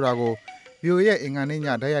ပြီလားဆိုတာကို VOA ရဲ့အင်္ဂါနေ့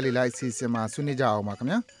ညဓာတ်ရိုက်လေးလိုက်အစီအစဉ်မှာဆွေးနွေးကြအောင်ပါခင်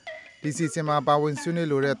ဗျာဒီအစီအစဉ်မှာပါဝင်ဆွေးနွေး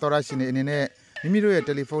လိုတဲ့သောရရှင်တွေအနေနဲ့မိမိတို့ရဲ့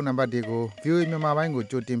တယ်လီဖုန်းနံပါတ်တွေကို VOA မြန်မာပိုင်း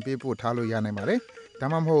ကိုကြိုတင်ပေးပို့ထားလို့ရနိုင်ပါ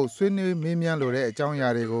တယ်ဒါမှမဟုတ်ဆွေးနွေးမေးမြန်းလိုတဲ့အကြောင်း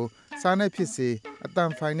အရာတွေကိုစာနဲ့ဖြစ်စေ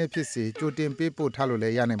အသံဖိုင်နဲ့ဖြစ်စေကြိုတင်ပေးပို့ထားလို့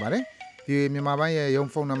လည်းရနိုင်ပါတယ် VOA မြန်မာပိုင်း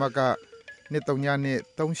ရဲ့ရုံးဖုန်းနံပါတ်က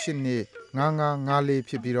2393825554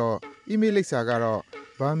ဖြစ်ပြီးတော့ email လိပ်စာကတော့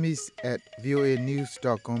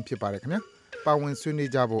burmese@voanews.com ဖြစ်ပါတယ်ခင်ဗျာပါဝင်ဆွေး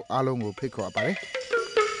နွေးကြဖို့အားလုံးကိုဖိတ်ခေါ်ပါ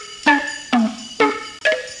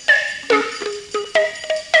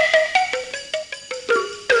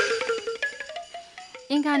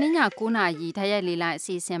တယ်အင်္ဂါနေ့ည9:00နာရီဓာတ်ရိုက်လေးလိုက်အ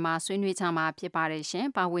စီအစဉ်မှာဆွေးနွေးကြမှာဖြစ်ပါတယ်ရှင်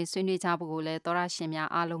။ပါဝင်ဆွေးနွေးကြဖို့ကိုလည်းသောရရှင်များ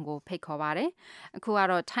အားလုံးကိုဖိတ်ခေါ်ပါတယ်။အခုက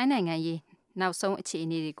တော့ထိုင်းနိုင်ငံရေးနောက်ဆုံးအခြေအ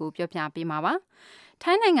နေတွေကိုပြောပြပေးမှာပါ။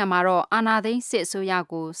ထိုင်းနိုင်ငံမှာတော့အာဏာသိမ်းစစ်အစိုးရ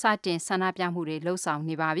ကိုစတင်ဆန္ဒပြမှုတွေလှုပ်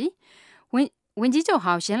ဆောင်နေပါပြီ။ဝန်ကြီးချုပ်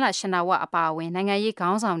ဟောင်းရင်းလရှနာဝတ်အပါအဝင်နိုင်ငံရေးခေါ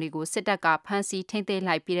င်းဆောင်တွေကိုစစ်တပ်ကဖမ်းဆီးထိန်းသိမ်း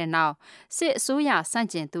လိုက်ပြီးတဲ့နောက်စစ်အစိုးရစန့်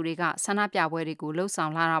ကျင်သူတွေကဆန္ဒပြပွဲတွေကိုလှုပ်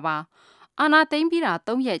ဆောင်လာတာပါ။အာဏာသိမ်းပြီးတာ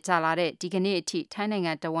3ရက်ကြာလာတဲ့ဒီကနေ့အထိထိုင်း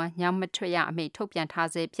နိုင်ငံတဝန်းညမထွက်ရအမိန့်ထုတ်ပြန်ထား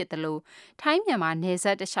ဆဲဖြစ်တယ်လို့ထိုင်းမြန်မာနယ်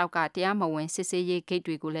စပ်တလျှောက်ကတရားမဝင်စစ်ဆေး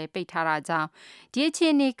ရေးဂိတ်တွေကိုလည်းပိတ်ထားတာကြောင့်ဒီအ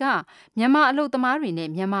ခြေအနေကမြန်မာအလုပ်သမားတွေနဲ့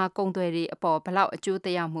မြန်မာကုန်သွယ်တွေအပေါ်ဘလောက်အကျိုး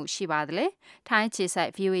သက်ရောက်မှုရှိပါသလဲထိုင်းခြေဆိုင်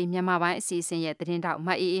VOA မြန်မာပိုင်းအစီအစဉ်ရဲ့သတင်းတောက်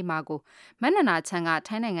မအေးအေးမာကိုမနနာချန်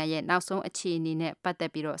ကထိုင်းနိုင်ငံရဲ့နောက်ဆုံးအခြေအနေနဲ့ပတ်သ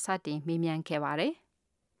က်ပြီးတော့စတင်မေးမြန်းခဲ့ပါတယ်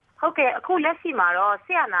ဟုတ်ကဲ့အခုလက်ရှိ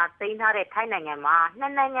မှာတော့ဆီယနာသိမ်းထားတဲ့ထိုင်းနိုင်ငံ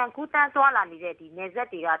မှာနှစ်နိုင်ငံကူးတန်းသွားလာနေတဲ့ဒီနယ်စပ်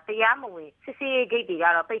တွေကတရားမဝင်စစ်ဆေးရေးဂိတ်တွေ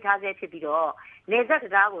ကတော့ပိတ်ထားဆဲဖြစ်ပြီးတော့နယ်စပ်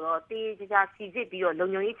တရားကိုတော့တေးကြကြစီစစ်ပြီးတော့လုံ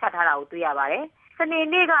ခြုံရေးချထားတာကိုတွေ့ရပါတယ်။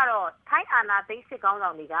စနေနေ့ကတော့ထိုင်းအာဏာသိမ်းစစ်ကောင်းဆော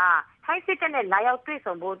င်တွေကထိုင်းစစ်တပ်နဲ့လာရောက်တွေ့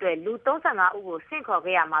ဆုံဖို့အတွက်လူ35ဦးကိုဆ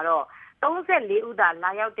င့်ခေါ်ခဲ့ရမှာတော့34ဦးသာ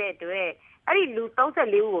လာရောက်တဲ့အတွက်အဲ့ဒီလူ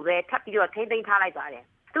34ဦးကိုပဲထပ်ပြီးတော့ထိန်းသိမ်းထားလိုက်ပါတယ်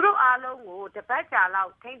။သူတို့အားလုံးကိုတပတ်ကြာလော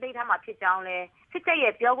က်ထိန်းသိမ်းထားမှာဖြစ်ကြောင်းလဲစစ်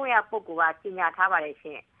တပ်ရဲ့ပြောခွင့်ရပုဂ္ဂိုလ်ကကြေညာထားပါ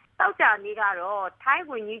တယ်ရှင်။တောက်ကြနေ့ကတော့ထို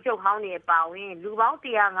င်းဝန်ကြီးချုပ်ဟောင်းတွေအပါအဝင်လူပေါင်း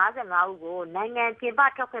155ဦးကိုနိုင်ငံပြင်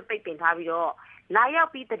ပထွက်ခွင့်ပိတ်ပင်ထားပြီးတော့လာ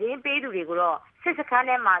ရောက်ပြီးသတင်းပေးသူတွေကိုတော့စစ်စခ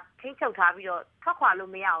န်းထဲမှာထိန်းချုပ်ထားပြီးတော့ထွက်ခွာ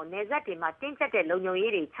လို့မရအောင်နယ်စပ်တွေမှာတင်းကျပ်တဲ့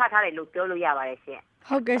လုံခြုံရေးတွေချထားတယ်လို့ပြောလို့ရပါတယ်ရှင်။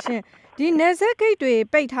ဟုတ်ကဲ့ရှင်ဒီနယ်စပ်ဂိတ်တွေ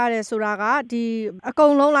ပိတ်ထားတယ်ဆိုတာကဒီ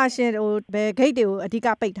အကုန်လုံးလားရှင်ဟိုဘယ်ဂိတ်တွေကိုအဓိက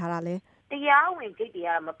ပိတ်ထားတာလဲတရားဝင်ဂိတ်တွေက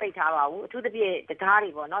တော့မပိတ်ထားပါဘူးအထူးသဖြင့်တ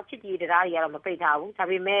ရားတွေပေါ့နော်ချစ်ကြည်တရားတွေကတော့မပိတ်ထား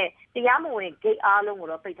ဘူးဒါပေမဲ့တရားမဝင်ဂိတ်အားလုံးကို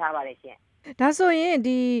တော့ပိတ်ထားပါတယ်ရှင်ဒါဆိုရင်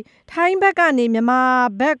ဒီထိုင်းဘက်ကနေမြန်မာ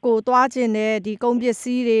ဘက်ကိုသွားခြင်းတဲ့ဒီကုန်ပစ္စ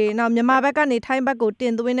ည်းတွေနောက်မြန်မာဘက်ကနေထိုင်းဘက်ကိုတ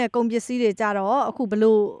င်သွင်းတဲ့ကုန်ပစ္စည်းတွေကြတော့အခုဘ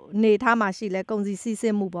လို့နေထားမှရှိလဲကုန်စည်စီး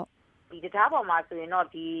ဆင်းမှုပေါ့ဒီတရားပေါ်မှာဆိုရင်တော့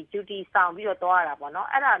ဒီ duty ဆောင်ပြီးတော့သွားရတာပေါ့နော်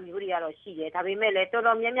အဲ့ဒါမျိုးတွေကတော့ရှိတယ်ဒါပေမဲ့လ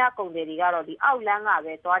ည်းတော်တော်များများကုန်တွေကတော့ဒီအောက်လမ်း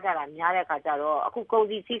ကပဲသွားကြတာများတဲ့အခါကျတော့အခုကုန်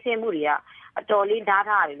စည်စီးဆင်းမှုတွေကအတော်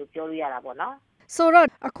လေးဓာတ်ထားရတယ်လို့ပြောလို့ရတာပေါ့နော်ဆိုတော့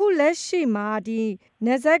အခုလက်ရှိမှာဒီ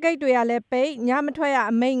နယ်စပ်ဂိတ်တွေကလည်းပိတ်ညမထွက်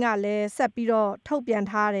ရအမိန့်ကလည်း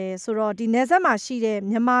ဆက်ပြီးတော့ထုတ်ပြန်ထားတယ်ဆိုတော့ဒီနယ်စပ်မှာရှိ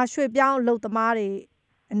တဲ့မြန်မာရွှေ့ပြောင်းအလုပ်သမား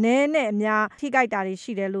တွေအနည်းနဲ့အများထိခိုက်တာတွေ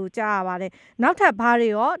ရှိတယ်လို့ကြားရပါတယ်နောက်ထပ်ဘာ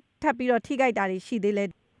တွေရောထပ်ပြီးတော့ထိခိုက်တာတွေရှိ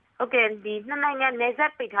သေးလဲဟုတ်ကဲ့ဒီနှစ်နိုင်ငံနယ်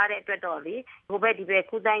စပ်ပိတ်ထားတဲ့အတွက်တော့လေဟိုဘက်ဒီ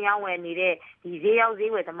ဘက်ကူးတန်းရောင်းဝယ်နေတဲ့ဒီဈေးရောက်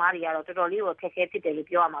ဈေးဝယ်သမားတွေကတော့တော်တော်လေးကိုခက်ခဲဖြစ်တယ်လို့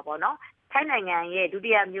ပြောရမှာပေါ့နော်ထိုင်းနိုင်ငံရဲ့ဒု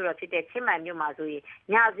တိယမြို့တော်ဖြစ်တဲ့ချင်းမိုင်မြို့မှာဆို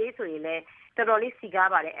ရင်ညဈေးဆိုရင်လည်းတော်တော်လေးစီ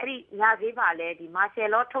ကားပါတယ်အဲ့ဒီည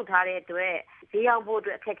ဈေးပါလဲဒီမာရှယ်လောထုတ်ထားတဲ့အတွက်ဈေးရောက်ဖို့အတွ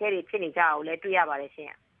က်အခက်အခဲတွေဖြစ်နေကြအောင်လဲတွေ့ရပါ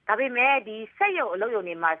တယ်ရှင်ဒါပေမဲ့ဒီစက်ရုံအလုပ်ရုံ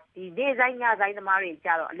တွေမှာဒီနေ့ဆိုင်ညဆိုင်သမား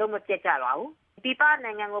တွေကြတော့အလုံးမပြတ်ကြတော့ဘူး ဒီ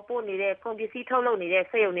ပနိုင်ငံကိုပို့နေတဲ့ကုန်ပစ္စည်းထုတ်လုပ်နေတဲ့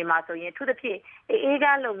စက်ရုံတွေမှာဆိုရင်အထူးသဖြင့်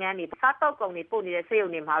အေးကားလုပ်ငန်းတွေစားတောက်ကုန်တွေပို့နေတဲ့စက်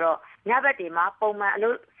ရုံတွေမှာတော့ညဘက်တွေမှာပုံမှန်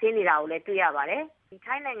အလုပ်ဆင်းနေတာကိုလည်းတွေ့ရပါတယ်ဒီ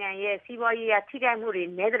ထိုင်းနိုင်ငံရဲ့စီးပွားရေးထိခိုက်မှု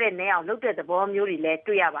တွေနည်းတဲ့အောင်လုပ်တဲ့သဘောမျိုးတွေလည်း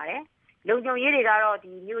တွေ့ရပါတယ်လုံခြုံရေးတွေကတော့ဒီ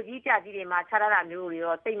မြို့ကြီးပြကြီးတွေမှာခြားထားတာမျိုးတွေ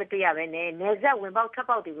တော့သိမတွေ့ရဘဲနဲ့နယ်စပ်ဝင်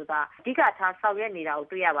ပေါက်ထွက်ပေါက်တွေကိုသာအဓိကထားဆောင်ရွက်နေတာ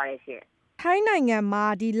ကိုတွေ့ရပါတယ်ရှင်ထိုင်းနိုင်ငံ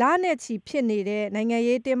မှာဒီလနဲ့ချီဖြစ်နေတဲ့နိုင်ငံ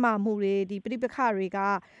ရေးတင်းမာမှုတွေဒီပြိပခတွေက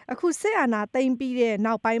အခုစစ်အာဏာသိမ်းပြီးတဲ့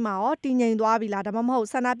နောက်ပိုင်းမှာရောတည်ငြိမ်သွားပြီလားဒါမှမဟုတ်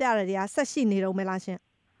ဆန္ဒပြရတွေကဆက်ရှိနေတော့မ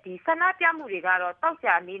လားရှင်ဒီဆန္ဒပြမှုတွေကတော့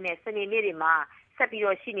တောက်ကြနေ့နဲ့စနေနေ့တွေမှာဆက်ပြီး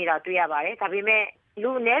တော့ရှိနေတာတွေ့ရပါတယ်ဒါပေမဲ့လူ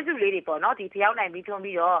အနည်းစုလေးတွေပေါ့နော်ဒီဖျောင်း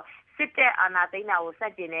နိုင်ပြီးထုံးပြီးတော့စစ်တပ်အာဏာသိမ်းတာကိုစ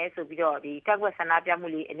တင်နေဆိုပြီးတော့ဒီကန့်ကွက်ဆန္ဒပြ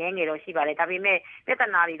မှုလေးအနည်းငယ်တော့ရှိပါတယ်ဒါပေမဲ့ပြဿ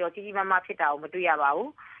နာတွေတော့ကြီးကြီးမားမားဖြစ်တာကိုမတွေ့ရပါ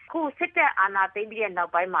ဘူးခုစစ်တပ်အာဏာသိမ်းပြီးတဲ့နော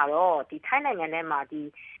က်ပိုင်းမှာတော့ဒီထိုင်းနိုင်ငံထဲ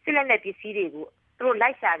မှာဒီစစ်လက်နက်ပစ္စည်းတွေကိုသူတို့လို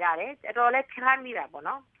က်ရှာကြတယ်တော်တော်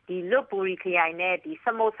လေးဖျက်မိတာပေါ့နော်ဒီလွတ်ပူရီခရိုင်နဲ့ဒီ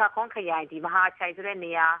စမုတ်ဆာခွန်ခရိုင်ဒီမဟာချိုင်ဆိုတဲ့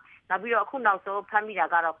နေရာနောက်ပြီးတော့အခုနောက်ဆုံးဖ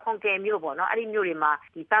မ်းမိတာကတော့ခွန်ကယ်မြို့ပေါ့နော်အဲ့ဒီမြို့တွေမှာ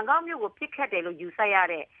ဒီဘန်ကောက်မြို့ကိုပြစ်ခတ်တယ်လို့ယူဆရ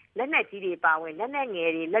တဲ့လက်နက်ကြီးတွေပါဝင်လက်နက်င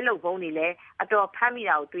ယ်တွေလက်လုံပုံးတွေလည်းအတော်ဖ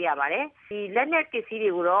မ်းမိတာကိုတွေ့ရပါတယ်ဒီလက်နက်ပစ္စ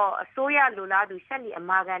ည်းတွေကိုတော့အစိုးရလူလားသူရှက်နီ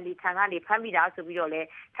အမာကန်ဒီထံကနေဖမ်းမိတာဆိုပြီးတော့လည်း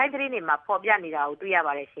ထိုင်းသတင်းတွေမှာဖော်ပြနေတာကိုတွေ့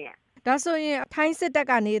ရပါတယ်ရှင်ဒါဆိုရင်ထိုင်းစစ်တပ်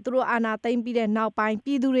ကနေသူတို့အာဏာသိမ်းပြီးတဲ့နောက်ပိုင်းပြ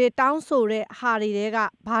ည်သူတွေတောင်းဆိုတဲ့ဟာတွေ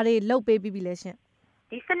ကဘာတွေလုပ်ပေးပြီးပြီလဲရှင်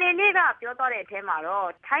ဒီစနေနေ့ကပြောသွားတဲ့အထဲမှာတော့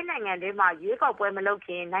ထိုင်းနိုင်ငံထဲမှာရွေးကောက်ပွဲမလုပ်ခ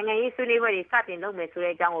င်နိုင်ငံရေးဆွေးနွေးပွဲတွေစတင်လုပ်မယ်ဆို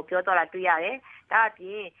တဲ့အကြောင်းကိုပြောသွားတာတွေ့ရတယ်။ဒါ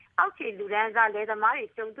အပြင်အောက်ခြေလူဒန်းစားလယ်သမားတွေ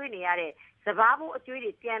ကြုံတွေ့နေရတဲ့စဘာဖို့အ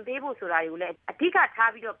ကျွေးတွေပြန်ပေးဖို့ဆိုတာတွေကိုလည်းအဓိက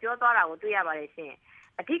ထားပြီးတော့ပြောသွားတာကိုတွေ့ရပါတယ်ရှင်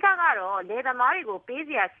။အဓိကကတော့လယ်သမားတွေကိုပေးစ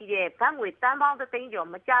ရာရှိတဲ့ဘတ်ငွေတန်းပေါင်း3သိန်းကျော်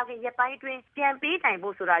မကြာခင်ရက်ပိုင်းအတွင်းပြန်ပေးနိုင်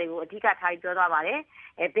ဖို့ဆိုတာတွေကိုအဓိကထားပြီးပြောသွားပါတယ်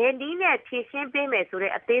။ဘယ်နည်းနဲ့ဖြည့်ရှင်းပေးမယ်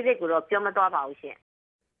ဆိုတဲ့အသေးစိတ်ကိုတော့ပြောမသွားပါဘူးရှင်။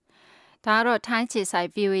ဒါကတော့ထိုင်းခြေဆိုင်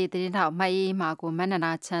VOA သတင်းထောက်မအေးမာကိုမ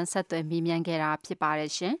နနာချမ်းဆက်သွယ်မိမြန်ခဲ့တာဖြစ်ပါ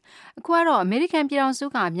တယ်ရှင်။အခုကတော့အမေရိကန်ပြည်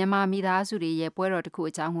ထောင်စုကမြန်မာမိသားစုတွေရဲ့ပွဲတော်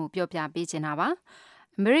တစ်ခုအကြောင်းကိုပြောပြပေးချင်တာပါ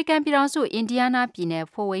။အမေရိကန်ပြည်ထောင်စုအင်ဒီယားနားပြည်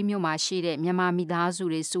နယ်ဖို့ဝိန်းမြို့မှာရှိတဲ့မြန်မာမိ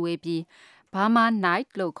သားစုတွေစုဝေးပြီး Burma Night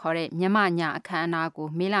လို့ခေါ်တဲ့မြန်မာညအခမ်းအနားကို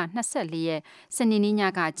မေလ24ရက်စနေနေ့ည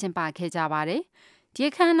ကကျင်းပခဲ့ကြပါတယ်။ဒီ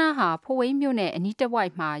အခမ်းအနားဟာဖို့ဝိန်းမြို့နဲ့အနီးတစ်ဝို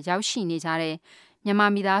က်မှာရောက်ရှိနေကြတဲ့မြန်မာ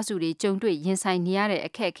မိသားစုတွေကြုံတွေ့ရင်ဆိုင်နေရတဲ့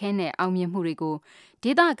အခက်အခဲနဲ့အောင်မြင်မှုတွေကို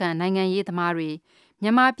ဒေသခံနိုင်ငံရေးသမားတွေမြ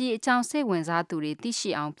န်မာပြည်အကြောင်းစိတ်ဝင်စားသူတွေသိရှိ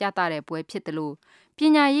အောင်ပြသတဲ့ပွဲဖြစ်တယ်လို့ပ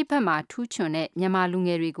ညာရေးဘက်မှာထူးချွန်တဲ့မြန်မာလူ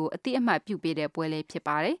ငယ်တွေကိုအသိအမှတ်ပြုပေးတဲ့ပွဲလေးဖြစ်ပါ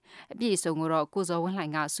တယ်။အပြည့်အစုံကိုတော့ကိုဇော်ဝင်းလှို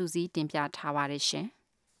င်ကစူးစီးတင်ပြထားပါတယ်ရှင်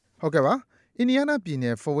။ဟုတ်ကဲ့ပါ။အင်ဒီယားနားပြည်န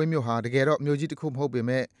ယ်ဖို့ဝိန်းမြို့ဟာတကယ်တော့မြို့ကြီးတစ်ခု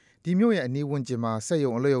မဟုတ်ပေမဲ့ဒီမြို့ရဲ့အနီးဝန်းကျင်မှာစက်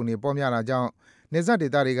ရုံအလုပ်ရုံတွေပေါများတာကြောင့်နယ်စပ်ဒေ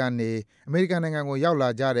သတွေကနေအမေရိကန်နိုင်ငံကိုရောက်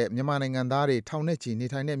လာကြတဲ့မြန်မာနိုင်ငံသားတွေထောင်နဲ့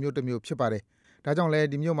ချီနေထိုင်တဲ့မြို့တစ်မြို့ဖြစ်ပါတယ်။ဒါကြောင့်လ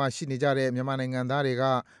ည်းဒီမြို့မှာရှိနေကြတဲ့မြန်မာနိုင်ငံသားတွေ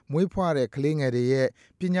ကမွေးဖွားတဲ့ကလေးငယ်တွေ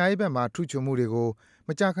ရဲ့ပညာရေးဘက်မှာထူးချွန်မှုတွေကို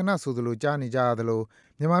မကြာခဏဆိုသလိုကြားနေကြရသလို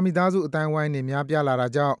မြန်မာမိသားစုအတိုင်းဝိုင်း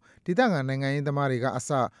တွေများပြားလာတာကြောင့်ဒေသခံနိုင်ငံရေးသမားတွေကအ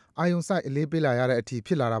စအာယုံစိုက်အလေးပေးလာရတဲ့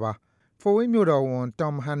အထိဖြစ်လာတာပါ။ဖိုဝိန်းမြို့တော်ဝန်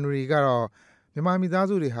Tom Henry ကတော့မြန်မာမိသား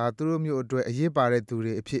စုတွေဟာသူတို့မြို့အတွက်အရေးပါတဲ့သူ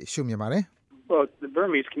တွေအဖြစ်ရှုမြင်ပါတယ်Well, the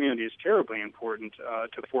Burmese community is terribly important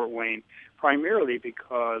to Fort Wayne, primarily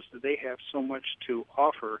because they have so much to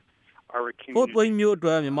offer our community. Fort Wayne မြို့အတွ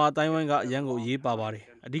က်မြန်မာတိုင်းဝိုင်းကအရန်ကိုရေးပါပါတယ်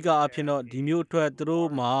။အဓိကအဖြစ်တော့ဒီမြို့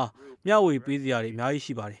အတွက်သူတို့မှာမျှဝေပေးစရာတွေ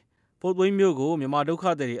အများကြီးရှိပါတယ်။ Fort Wayne မြို့ကိုမြန်မာဒုက္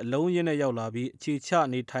ခသည်တွေအလုံးရင်းနဲ့ရောက်လာပြီးအခြေချ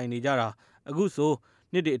နေထိုင်နေကြတာအခု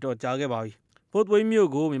ဆိုနှစ်တွေအတော်ကြာခဲ့ပါပြီ။ Fort Wayne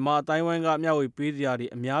မြို့ကိုမြန်မာအတိုင်းဝိုင်းကမျှဝေပေးစရာတွေ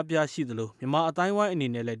အများပြားရှိသလိုမြန်မာအတိုင်းဝိုင်းအနေ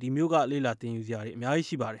နဲ့လည်းဒီမြို့ကလေ့လာသင်ယူစရာတွေအများကြီး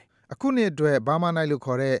ရှိပါတယ်အခုနှစ်အတွက် Burma Night လို့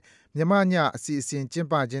ခေါ်တဲ့မြန်မာညအစီအစဉ်ကျင်း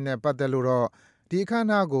ပခြင်းနဲ့ပတ်သက်လို့တော့ဒီအခမ်း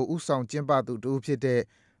အနားကိုဥဆောင်ကျင်းပသူတူဖြစ်တဲ့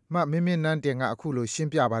မမင်းမင်းနန်းတင်ကအခုလိုရှင်း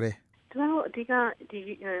ပြပါတယ်။ကျွန်တော်အဓိ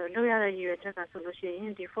ကဒီလောက်ရတဲ့ရည်ရွယ်ချက်ကဆိုလို့ရှိ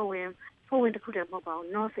ရင်ဒီဖို့ဝင်တစ်ခုတည်းမဟုတ်ပါဘူး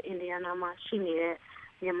North Indiana မှာရှိနေ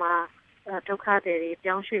တဲ့မြန်မာဒုက္ခသည်တွေ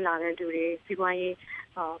ပြောင်းရွှေ့လာတဲ့သူတွေစီးပွားရေး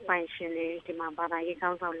ပိုင်ရှင်တွေဒီမှာဘာသာရေး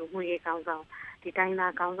ကောင်းဆောင်လူမှုရေးကောင်းဆောင်ဒီတိုင်း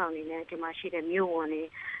သားကောင်းဆောင်တွေနဲ့ဒီမှာရှိတဲ့မြို့ဝန်တွေ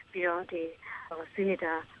ပြီးတော့ဒီ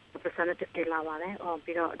Senator representative တွေလာပါတယ်။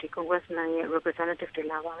ပြီးတော့ဒီ Congressman ရဲ့ representative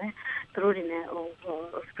တွေလာပါတယ်။သူတို့တွေနဲ့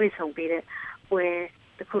တွေ့ဆုံပေးတဲ့ပွဲ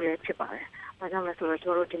တစ်ခုလည်းဖြစ်ပါတယ်။ဘာကြောင့်လဲဆိုတော့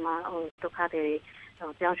ကျွန်တော်တို့ဒီမှာဒုက္ခတွေ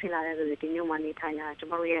ပြောင်းရွှေ့လာတဲ့လူတွေဒီမြို့မှာနေထိုင်နေတာကျွန်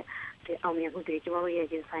တော်တို့ရဲ့ဒီအောင်မြင်မှုတွေကျွန်တော်တို့ရဲ့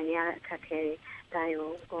ရင်ဆိုင်နေရတဲ့အခက်အခဲတွေဒါ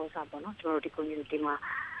ရောစားပေါ့နော်ကျွန်တော်တို့ဒီ community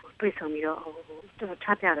မှာတွေ့ဆုံပြီးတော့ချ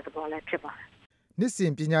ပြတဲ့သဘောလည်းဖြစ်ပါတယ်။နှစ်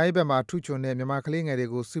စဉ်ပညာရေးဘက်မှာထူးချွန်တဲ့မြန်မာကလေးငယ်တွေ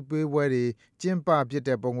ကိုစုပေးပွဲတွေကျင်းပဖြစ်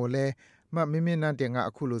တဲ့ပုံကိုလည်းမမင်းမင်းနန်းတင်က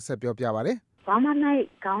အခုလိုဆက်ပြောပြပါတယ်။ Burma Night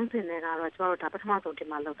ကောင်းစဉ်တွေကတော့ကျွန်တော်တို့ဒါပထ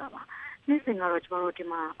မဆုံးဒီမှာလုပ်တာပါ။နှစ်စဉ်ကတော့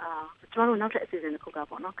ကျွန်တော်တို့ဒီမှာကျွန်တော်တို့နောက်ထပ်အစီအစဉ်တစ်ခုက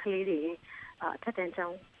ပေါ့နော်ကလေးတွေ ထက်တ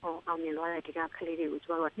န်းကျောင်းအောင်မြင်သွားတဲ့ဒီကကလေးတွေ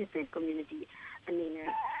ကိုကျမတို့ကနှစ်စဉ် community အနေနဲ့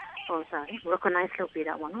recognize လုပ်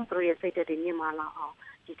ပေးတာပေါ့နော်သူတို့ရဲ့စိတ်ဓာတ်တွေမြင့်မားလာအောင်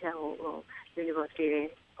ဒီထက်university တွေ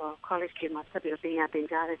college တွေမှာဆက်ပြီးပညာ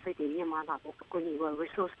သင်ကြားတဲ့စိတ်တွေမြင့်မားလာဖို့ကိုကြီးက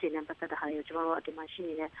resource တွေနဲ့ပတ်သက်တဲ့ဟာတွေကိုကျမတို့အဒီမှာ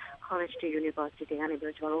ရှိနေတဲ့ college တွေ university တွေကနေပြီး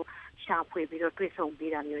တော့ကျမတို့ရှာဖွေပြီးတော့တွေ့ဆုံ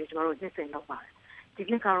ပေးတာမျိုးတွေကျမတို့နှစ်စဉ်လုပ်ပါတယ်ဒီ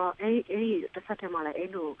နှစ်ကတော့တစ်ဆက်တည်းမှာလည်း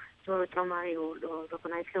အဲ့လိုကျမတို့ကျောင်းသားတွေကို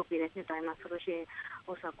recognize လုပ်ပေးတဲ့နှစ်တိုင်းမှာဆိုလို့ရှိရင်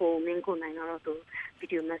ကိုမင်းကိုနိုင်တော့သူ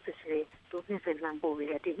video message တွေသူနှစ်စဉ်လှမ်းပို့ပေး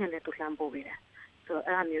တယ်ဒီနှစ်လည်းသူလှမ်းပို့ပေးတယ်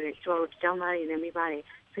ဆိုတော့အဲ့အမျိုးတွေကျမတို့ကျောင်းသားတွေနဲ့မိဘတွေ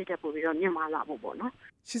စိတ်တက်ပို့ပြီးတော့မြင့်မားလာဖို့ပေါ့နော်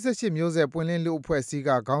88မျိုးဆက်ပွင့်လင်းလူအဖွဲ့အစည်းက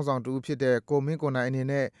ခေါင်းဆောင်တူဖြစ်တဲ့ကိုမင်းကိုနိုင်အနေ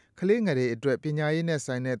နဲ့ကလေးငယ်တွေအတွက်ပညာရေး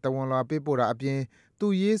နဲ့ဆိုင်တဲ့တဝန်လွှာပေးပို့တာ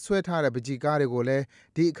အပြင်သူရေးဆွဲထားတဲ့ပကြီးကားတွေကိုလ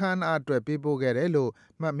ည်းဒီအခမ်းအနားအတွက်ပေးပို့ခဲ့တယ်လို့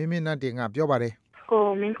မင်းမင်းနတ်တင်ကပြောပါတယ်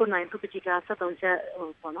ကိုမင်းကိုနိုင်သူပကြီးကား73ချက်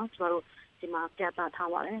ပေါ့နော်ကျမတို့ဒီမှာပြသထား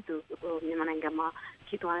ပါတယ်သူမြန်မာနိုင်ငံ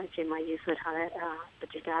မှာကြီးသွားတဲ့အချိန်မှာရေးဆွဲထားတဲ့ပ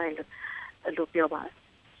ကြီးကားတွေလို့ပြောပါ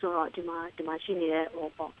တယ်ဆိုတော့ဒီမှာရှိနေ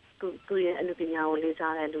တဲ့ပေါ့သူရဲ့အနုပညာကိုလေး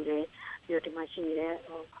စားတဲ့လူတွေပြီးတော့ဒီမှာရှိနေတဲ့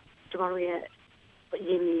ကျမတို့ရဲ့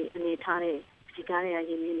ရင်းနှီးအနေထားတဲ့ဒီကားတွေက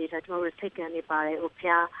ရင်းနှီးနေတာကျမတို့စိတ်ကံနေပါတယ်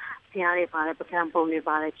ဖျားတွေပါတယ်ပကံပုံ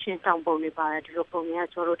တွေပါတယ်ချင်းတောင်ပုံတွေပါတယ်ဒီလိုပုံတွေ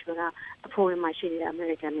ကကျမတို့ကအဖိုးတွေမှာရှိနေတဲ့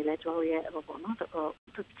အမေရိကန်တွေလည်းကျမတို့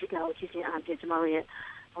ရဲ့ပေါ့နော်သူဒီကားကိုကြည့်ချင်းအားဖြင့်ကျမတို့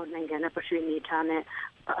ရဲ့နိုင်ငံနဲ့ပြည်နေထားတဲ့အ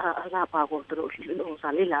လားပါကိုသူတို့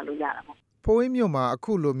လေ့လာလို့ရတာပေါ့ဖိုးဝင်းမြို့မှာ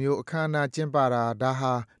အခုလိုမျိုးအခမ်းအနားကျင်းပတာဒါ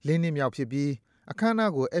ဟာ၄နှစ်မြောက်ဖြစ်ပြီးအခမ်း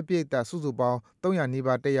အနားကိုဧည့်ပရိသတ်စုစုပေါင်း300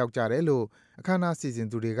နီးပါးတက်ရောက်ကြတယ်လို့အခမ်းအနားစီ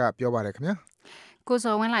စဉ်သူတွေကပြောပါတယ်ခင်ဗျာ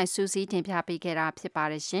ကိုစောဝင်းလိုက်စူးစီးတင်ပြပေးခဲ့တာဖြစ်ပါ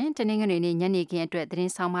တယ်ရှင်။တနင်္ဂနွေနေ့ညနေခင်းအတွက်သတ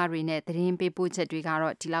င်းဆောင်မတွေနဲ့သတင်းပေးပို့ချက်တွေ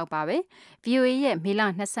ကတော့ဒီလောက်ပါပဲ။ VOA ရဲ့မေလ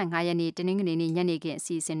25ရက်နေ့တနင်္ဂနွေနေ့ညနေခင်းအ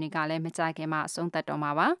စီအစဉ်တွေကလည်းမကြခင်မှအဆုံးသတ်တော့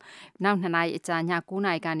မှာပါ။နောက်2နာရီအကြာည9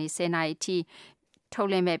နာရီကနေ10နာရီ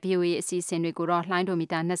အထိထုတ်လွှင့်မဲ့ VOA အစီအစဉ်တွေကိုတော့လှိုင်း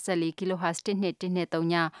ဒိုမီတာ24 kHz 1213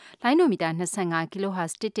ညလှိုင်းဒိုမီတာ25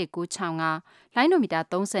 kHz 1165လှိုင်းဒိုမီတာ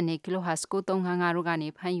30 kHz 9355တို့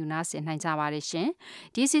ကနေဖမ်းယူနားဆင်နိုင်ကြပါတယ်ရှင်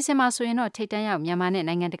။ဒီအစီအစဉ်မှာဆိုရင်တော့ထိတ်တန့်ရောက်မြန်မာနဲ့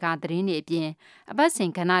နိုင်ငံတကာသတင်းတွေအပြင်အပတ်စဉ်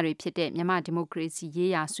ကဏ္ဍတွေဖြစ်တဲ့မြန်မာဒီမိုကရေစီ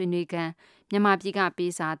ရေးရာဆွေးနွေးခန်းမြန်မာပြည်က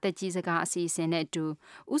ပေးစာတက်ကြီးစကားအစီအစဉ်နဲ့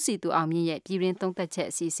အတူဥစီသူအောင်မြင့်ရဲ့ပြည်တွင်းသုံး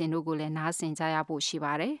သက်ချက်အစီအစဉ်တို့ကိုလည်းနားဆင်ကြရဖို့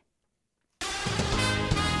ရှိပါတယ်။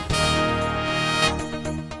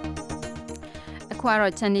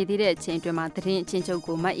ခွာတော့ချန်နေသေးတဲ့အချိန်အတွင်းမှာသတင်းအချင်းချုပ်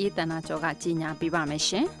ကိုမအေးတနာကျော်ကကြီးညာပေးပါမယ်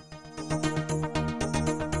ရှင်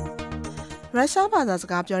ရုရှားဘာသာ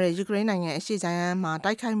စကားပြောတဲ့ယူကရိန်းနိုင်ငံအရှေ့ခြမ်း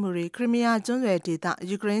မှာတိုက်ခိုက်မှုတွေခရီးမီးယားကျွန်းဆွယ်ဒေသ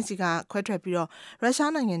ယူကရိန်းစီကခွဲထွက်ပြီးတော့ရု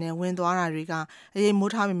ရှားနိုင်ငံနဲ့ဝင်သွားတာတွေကအ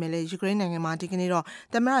ရေးမိုးထားပေမဲ့လည်းယူကရိန်းနိုင်ငံမှာဒီက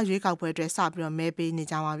နေ့တော့သမ္မတရွေးကောက်ပွဲအတွက်စပြီးတော့မဲ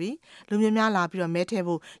ပေးနေကြပါပြီ။လူများများလာပြီးတော့မဲထည့်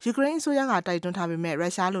ဖို့ယူကရိန်းအစိုးရကတိုက်တွန်းထားပေ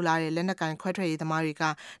မဲ့ရုရှားလိုလားတဲ့လက်နက်ကင်ခွဲထွက်ရေးသမားတွေ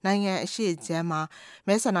ကနိုင်ငံအရှေ့ခြမ်း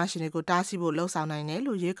မှာမဲဆန္ဒရှင်တွေကိုတားဆီးဖို့လှုံ့ဆော်နိုင်တယ်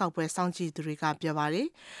လို့ရွေးကောက်ပွဲစောင့်ကြည့်သူတွေကပြောပါတယ်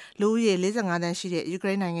။လူဦးရေ45တန်းရှိတဲ့ယူ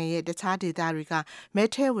ကရိန်းနိုင်ငံရဲ့တခြားဒေသတွေကမဲ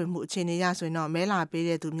ထည့်ဝင်မှုအခြေအနေရဆိုရင်တော့မဲလာ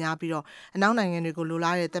ပေးတဲ့သူများပြီးတော့အနောက်နိုင်ငံတွေကိုလို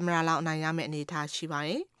လားတဲ့သမ္မတလောက်အနိုင်ရမယ့်အနေအထားရှိပါတ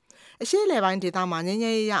ယ်။အရှေ့လယ်ပိုင်းဒေသမှာငြိမ်းချ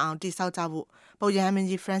မ်းရေးရအောင်တည်ဆောက်ကြဖို့ပုပ်ရဟန်းမ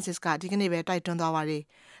င်းကြီး Francis ကဒီကနေ့ပဲတိုက်တွန်းသွားပါတယ်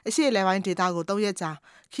။အရှေ့လယ်ပိုင်းဒေသကို3ရက်ကြာ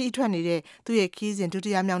ခီးထွက်နေတဲ့သူ့ရဲ့ခီးစဉ်ဒု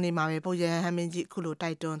တိယမြောက်နေ့မှာပဲပုပ်ရဟန်းမင်းကြီးအခုလို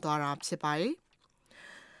တိုက်တွန်းသွားတာဖြစ်ပါတယ်။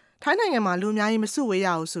ထိုင်းနိုင်ငံမှာလူအများကြီးမစုဝေးရ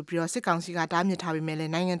အောင်ဆိုပြီးတော့စစ်ကောင်စီကတားမြစ်ထားပေမဲ့လည်း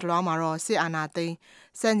နိုင်ငံတော်တော်မှာတော့စစ်အာဏာသိမ်း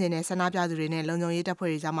စန့်ကျင်တဲ့ဆန္ဒပြသူတွေနဲ့လုံခြုံရေးတပ်ဖွဲ့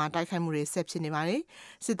တွေကြားမှာတိုက်ခိုက်မှုတွေဆက်ဖြစ်နေပါတယ်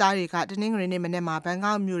။စစ်သားတွေကတနင်္ဂနွေနေ့မနေ့မှာဘန်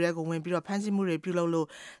ကောက်မြို့ထဲကိုဝင်ပြီးတော့ဖမ်းဆီးမှုတွေပြုလုပ်လို့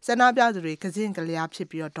ဆန္ဒပြသူတွေကစင်ကလျားဖြစ်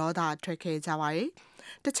ပြီးတော့ဒေါသထွက်ခဲ့ကြပါတယ်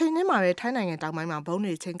။တစ်ချိန်တည်းမှာပဲထိုင်းနိုင်ငံတောင်ပိုင်းမှာ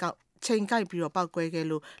ဘုံတွေချိန်ကိုက်ပြီးတော့ပောက်ကွဲ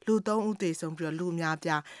ခဲ့လို့လူ3ဦးသေဆုံးပြီးတော့လူ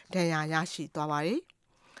အများပြားဒဏ်ရာရရှိသွားပါတယ်။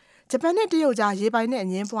ဂျပန်နဲ့တရုတ်ကြားရေပိုင်နဲ့အ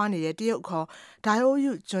ငင်းပွားနေတဲ့တရုတ်ခေါ်ဒိုင်အို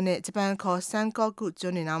ယုကျွန်းနဲ့ဂျပန်ခေါ်ဆန်ကော့ကုကျွ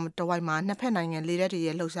န်းတွေနောက်တဝိုက်မှာနှစ်ဖက်နိုင်ငံလေတပ်တွေ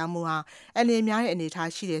ရဲ့လှုပ်ရှားမှုဟာအနေများတဲ့အနေအထား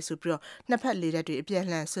ရှိတယ်ဆိုပြီးတော့နှစ်ဖက်လေတပ်တွေအပြည့်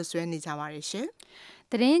အလှန်ဆွဆွဲနေကြပါတယ်ရှင်။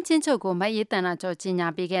သတင်းချင်းချုပ်ကိုမအေးတနာကျော်ကြီး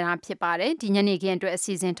ညာပေးခဲ့တာဖြစ်ပါတယ်ဒီညနေခင်းအတွက်အ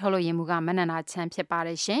စီအစဉ်ထုတ်လို့ရမှုကမနန္ဒာချမ်းဖြစ်ပါ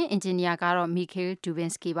တယ်ရှင်အင်ဂျင်နီယာကတော့ Mikhail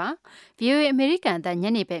Dubinsky ပါ VOA အမေရိကန်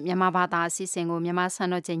အသံညနေပဲမြန်မာဘာသာအစီအစဉ်ကိုမြန်မာစံ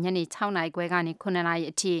တော်ချိန်ညနေ6နာရီခွဲကနေ9နာရီ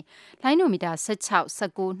အထိလိုင်းနိုမီတာ16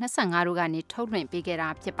 19 25တို့ကနေထုတ်လွှင့်ပေး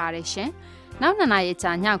ခဲ့တာဖြစ်ပါတယ်ရှင်နောက်2နာရီ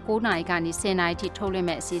ကြာည9နာရီကနေ10နာရီထိထုတ်လွှင့်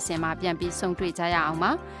မဲ့အစီအစဉ်မှာပြန်ပြီးဆုံတွေ့ကြရအောင်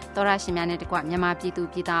ပါသောရရှင်များနဲ့တကွမြန်မာပြည်သူ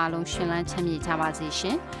ပြည်သားအလုံးရှင်လန်းချမ်းမြေကြပါစေရှ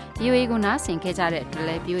င် VOA ကိုနားဆင်ခဲ့ကြတဲ့အတွက်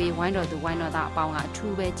လည်း VOA ဝိုင်းတော်သူဝိုင်းတော်သားအပေါင်းကအ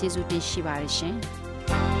ထူးပဲကျေးဇူးတင်ရှိပါတယ်ရှင်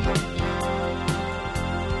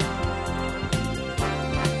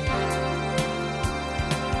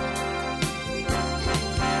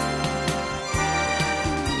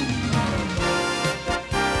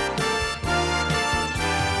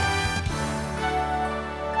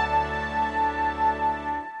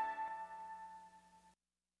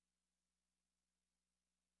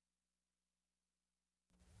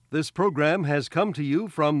This program has come to you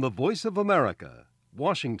from the Voice of America,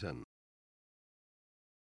 Washington.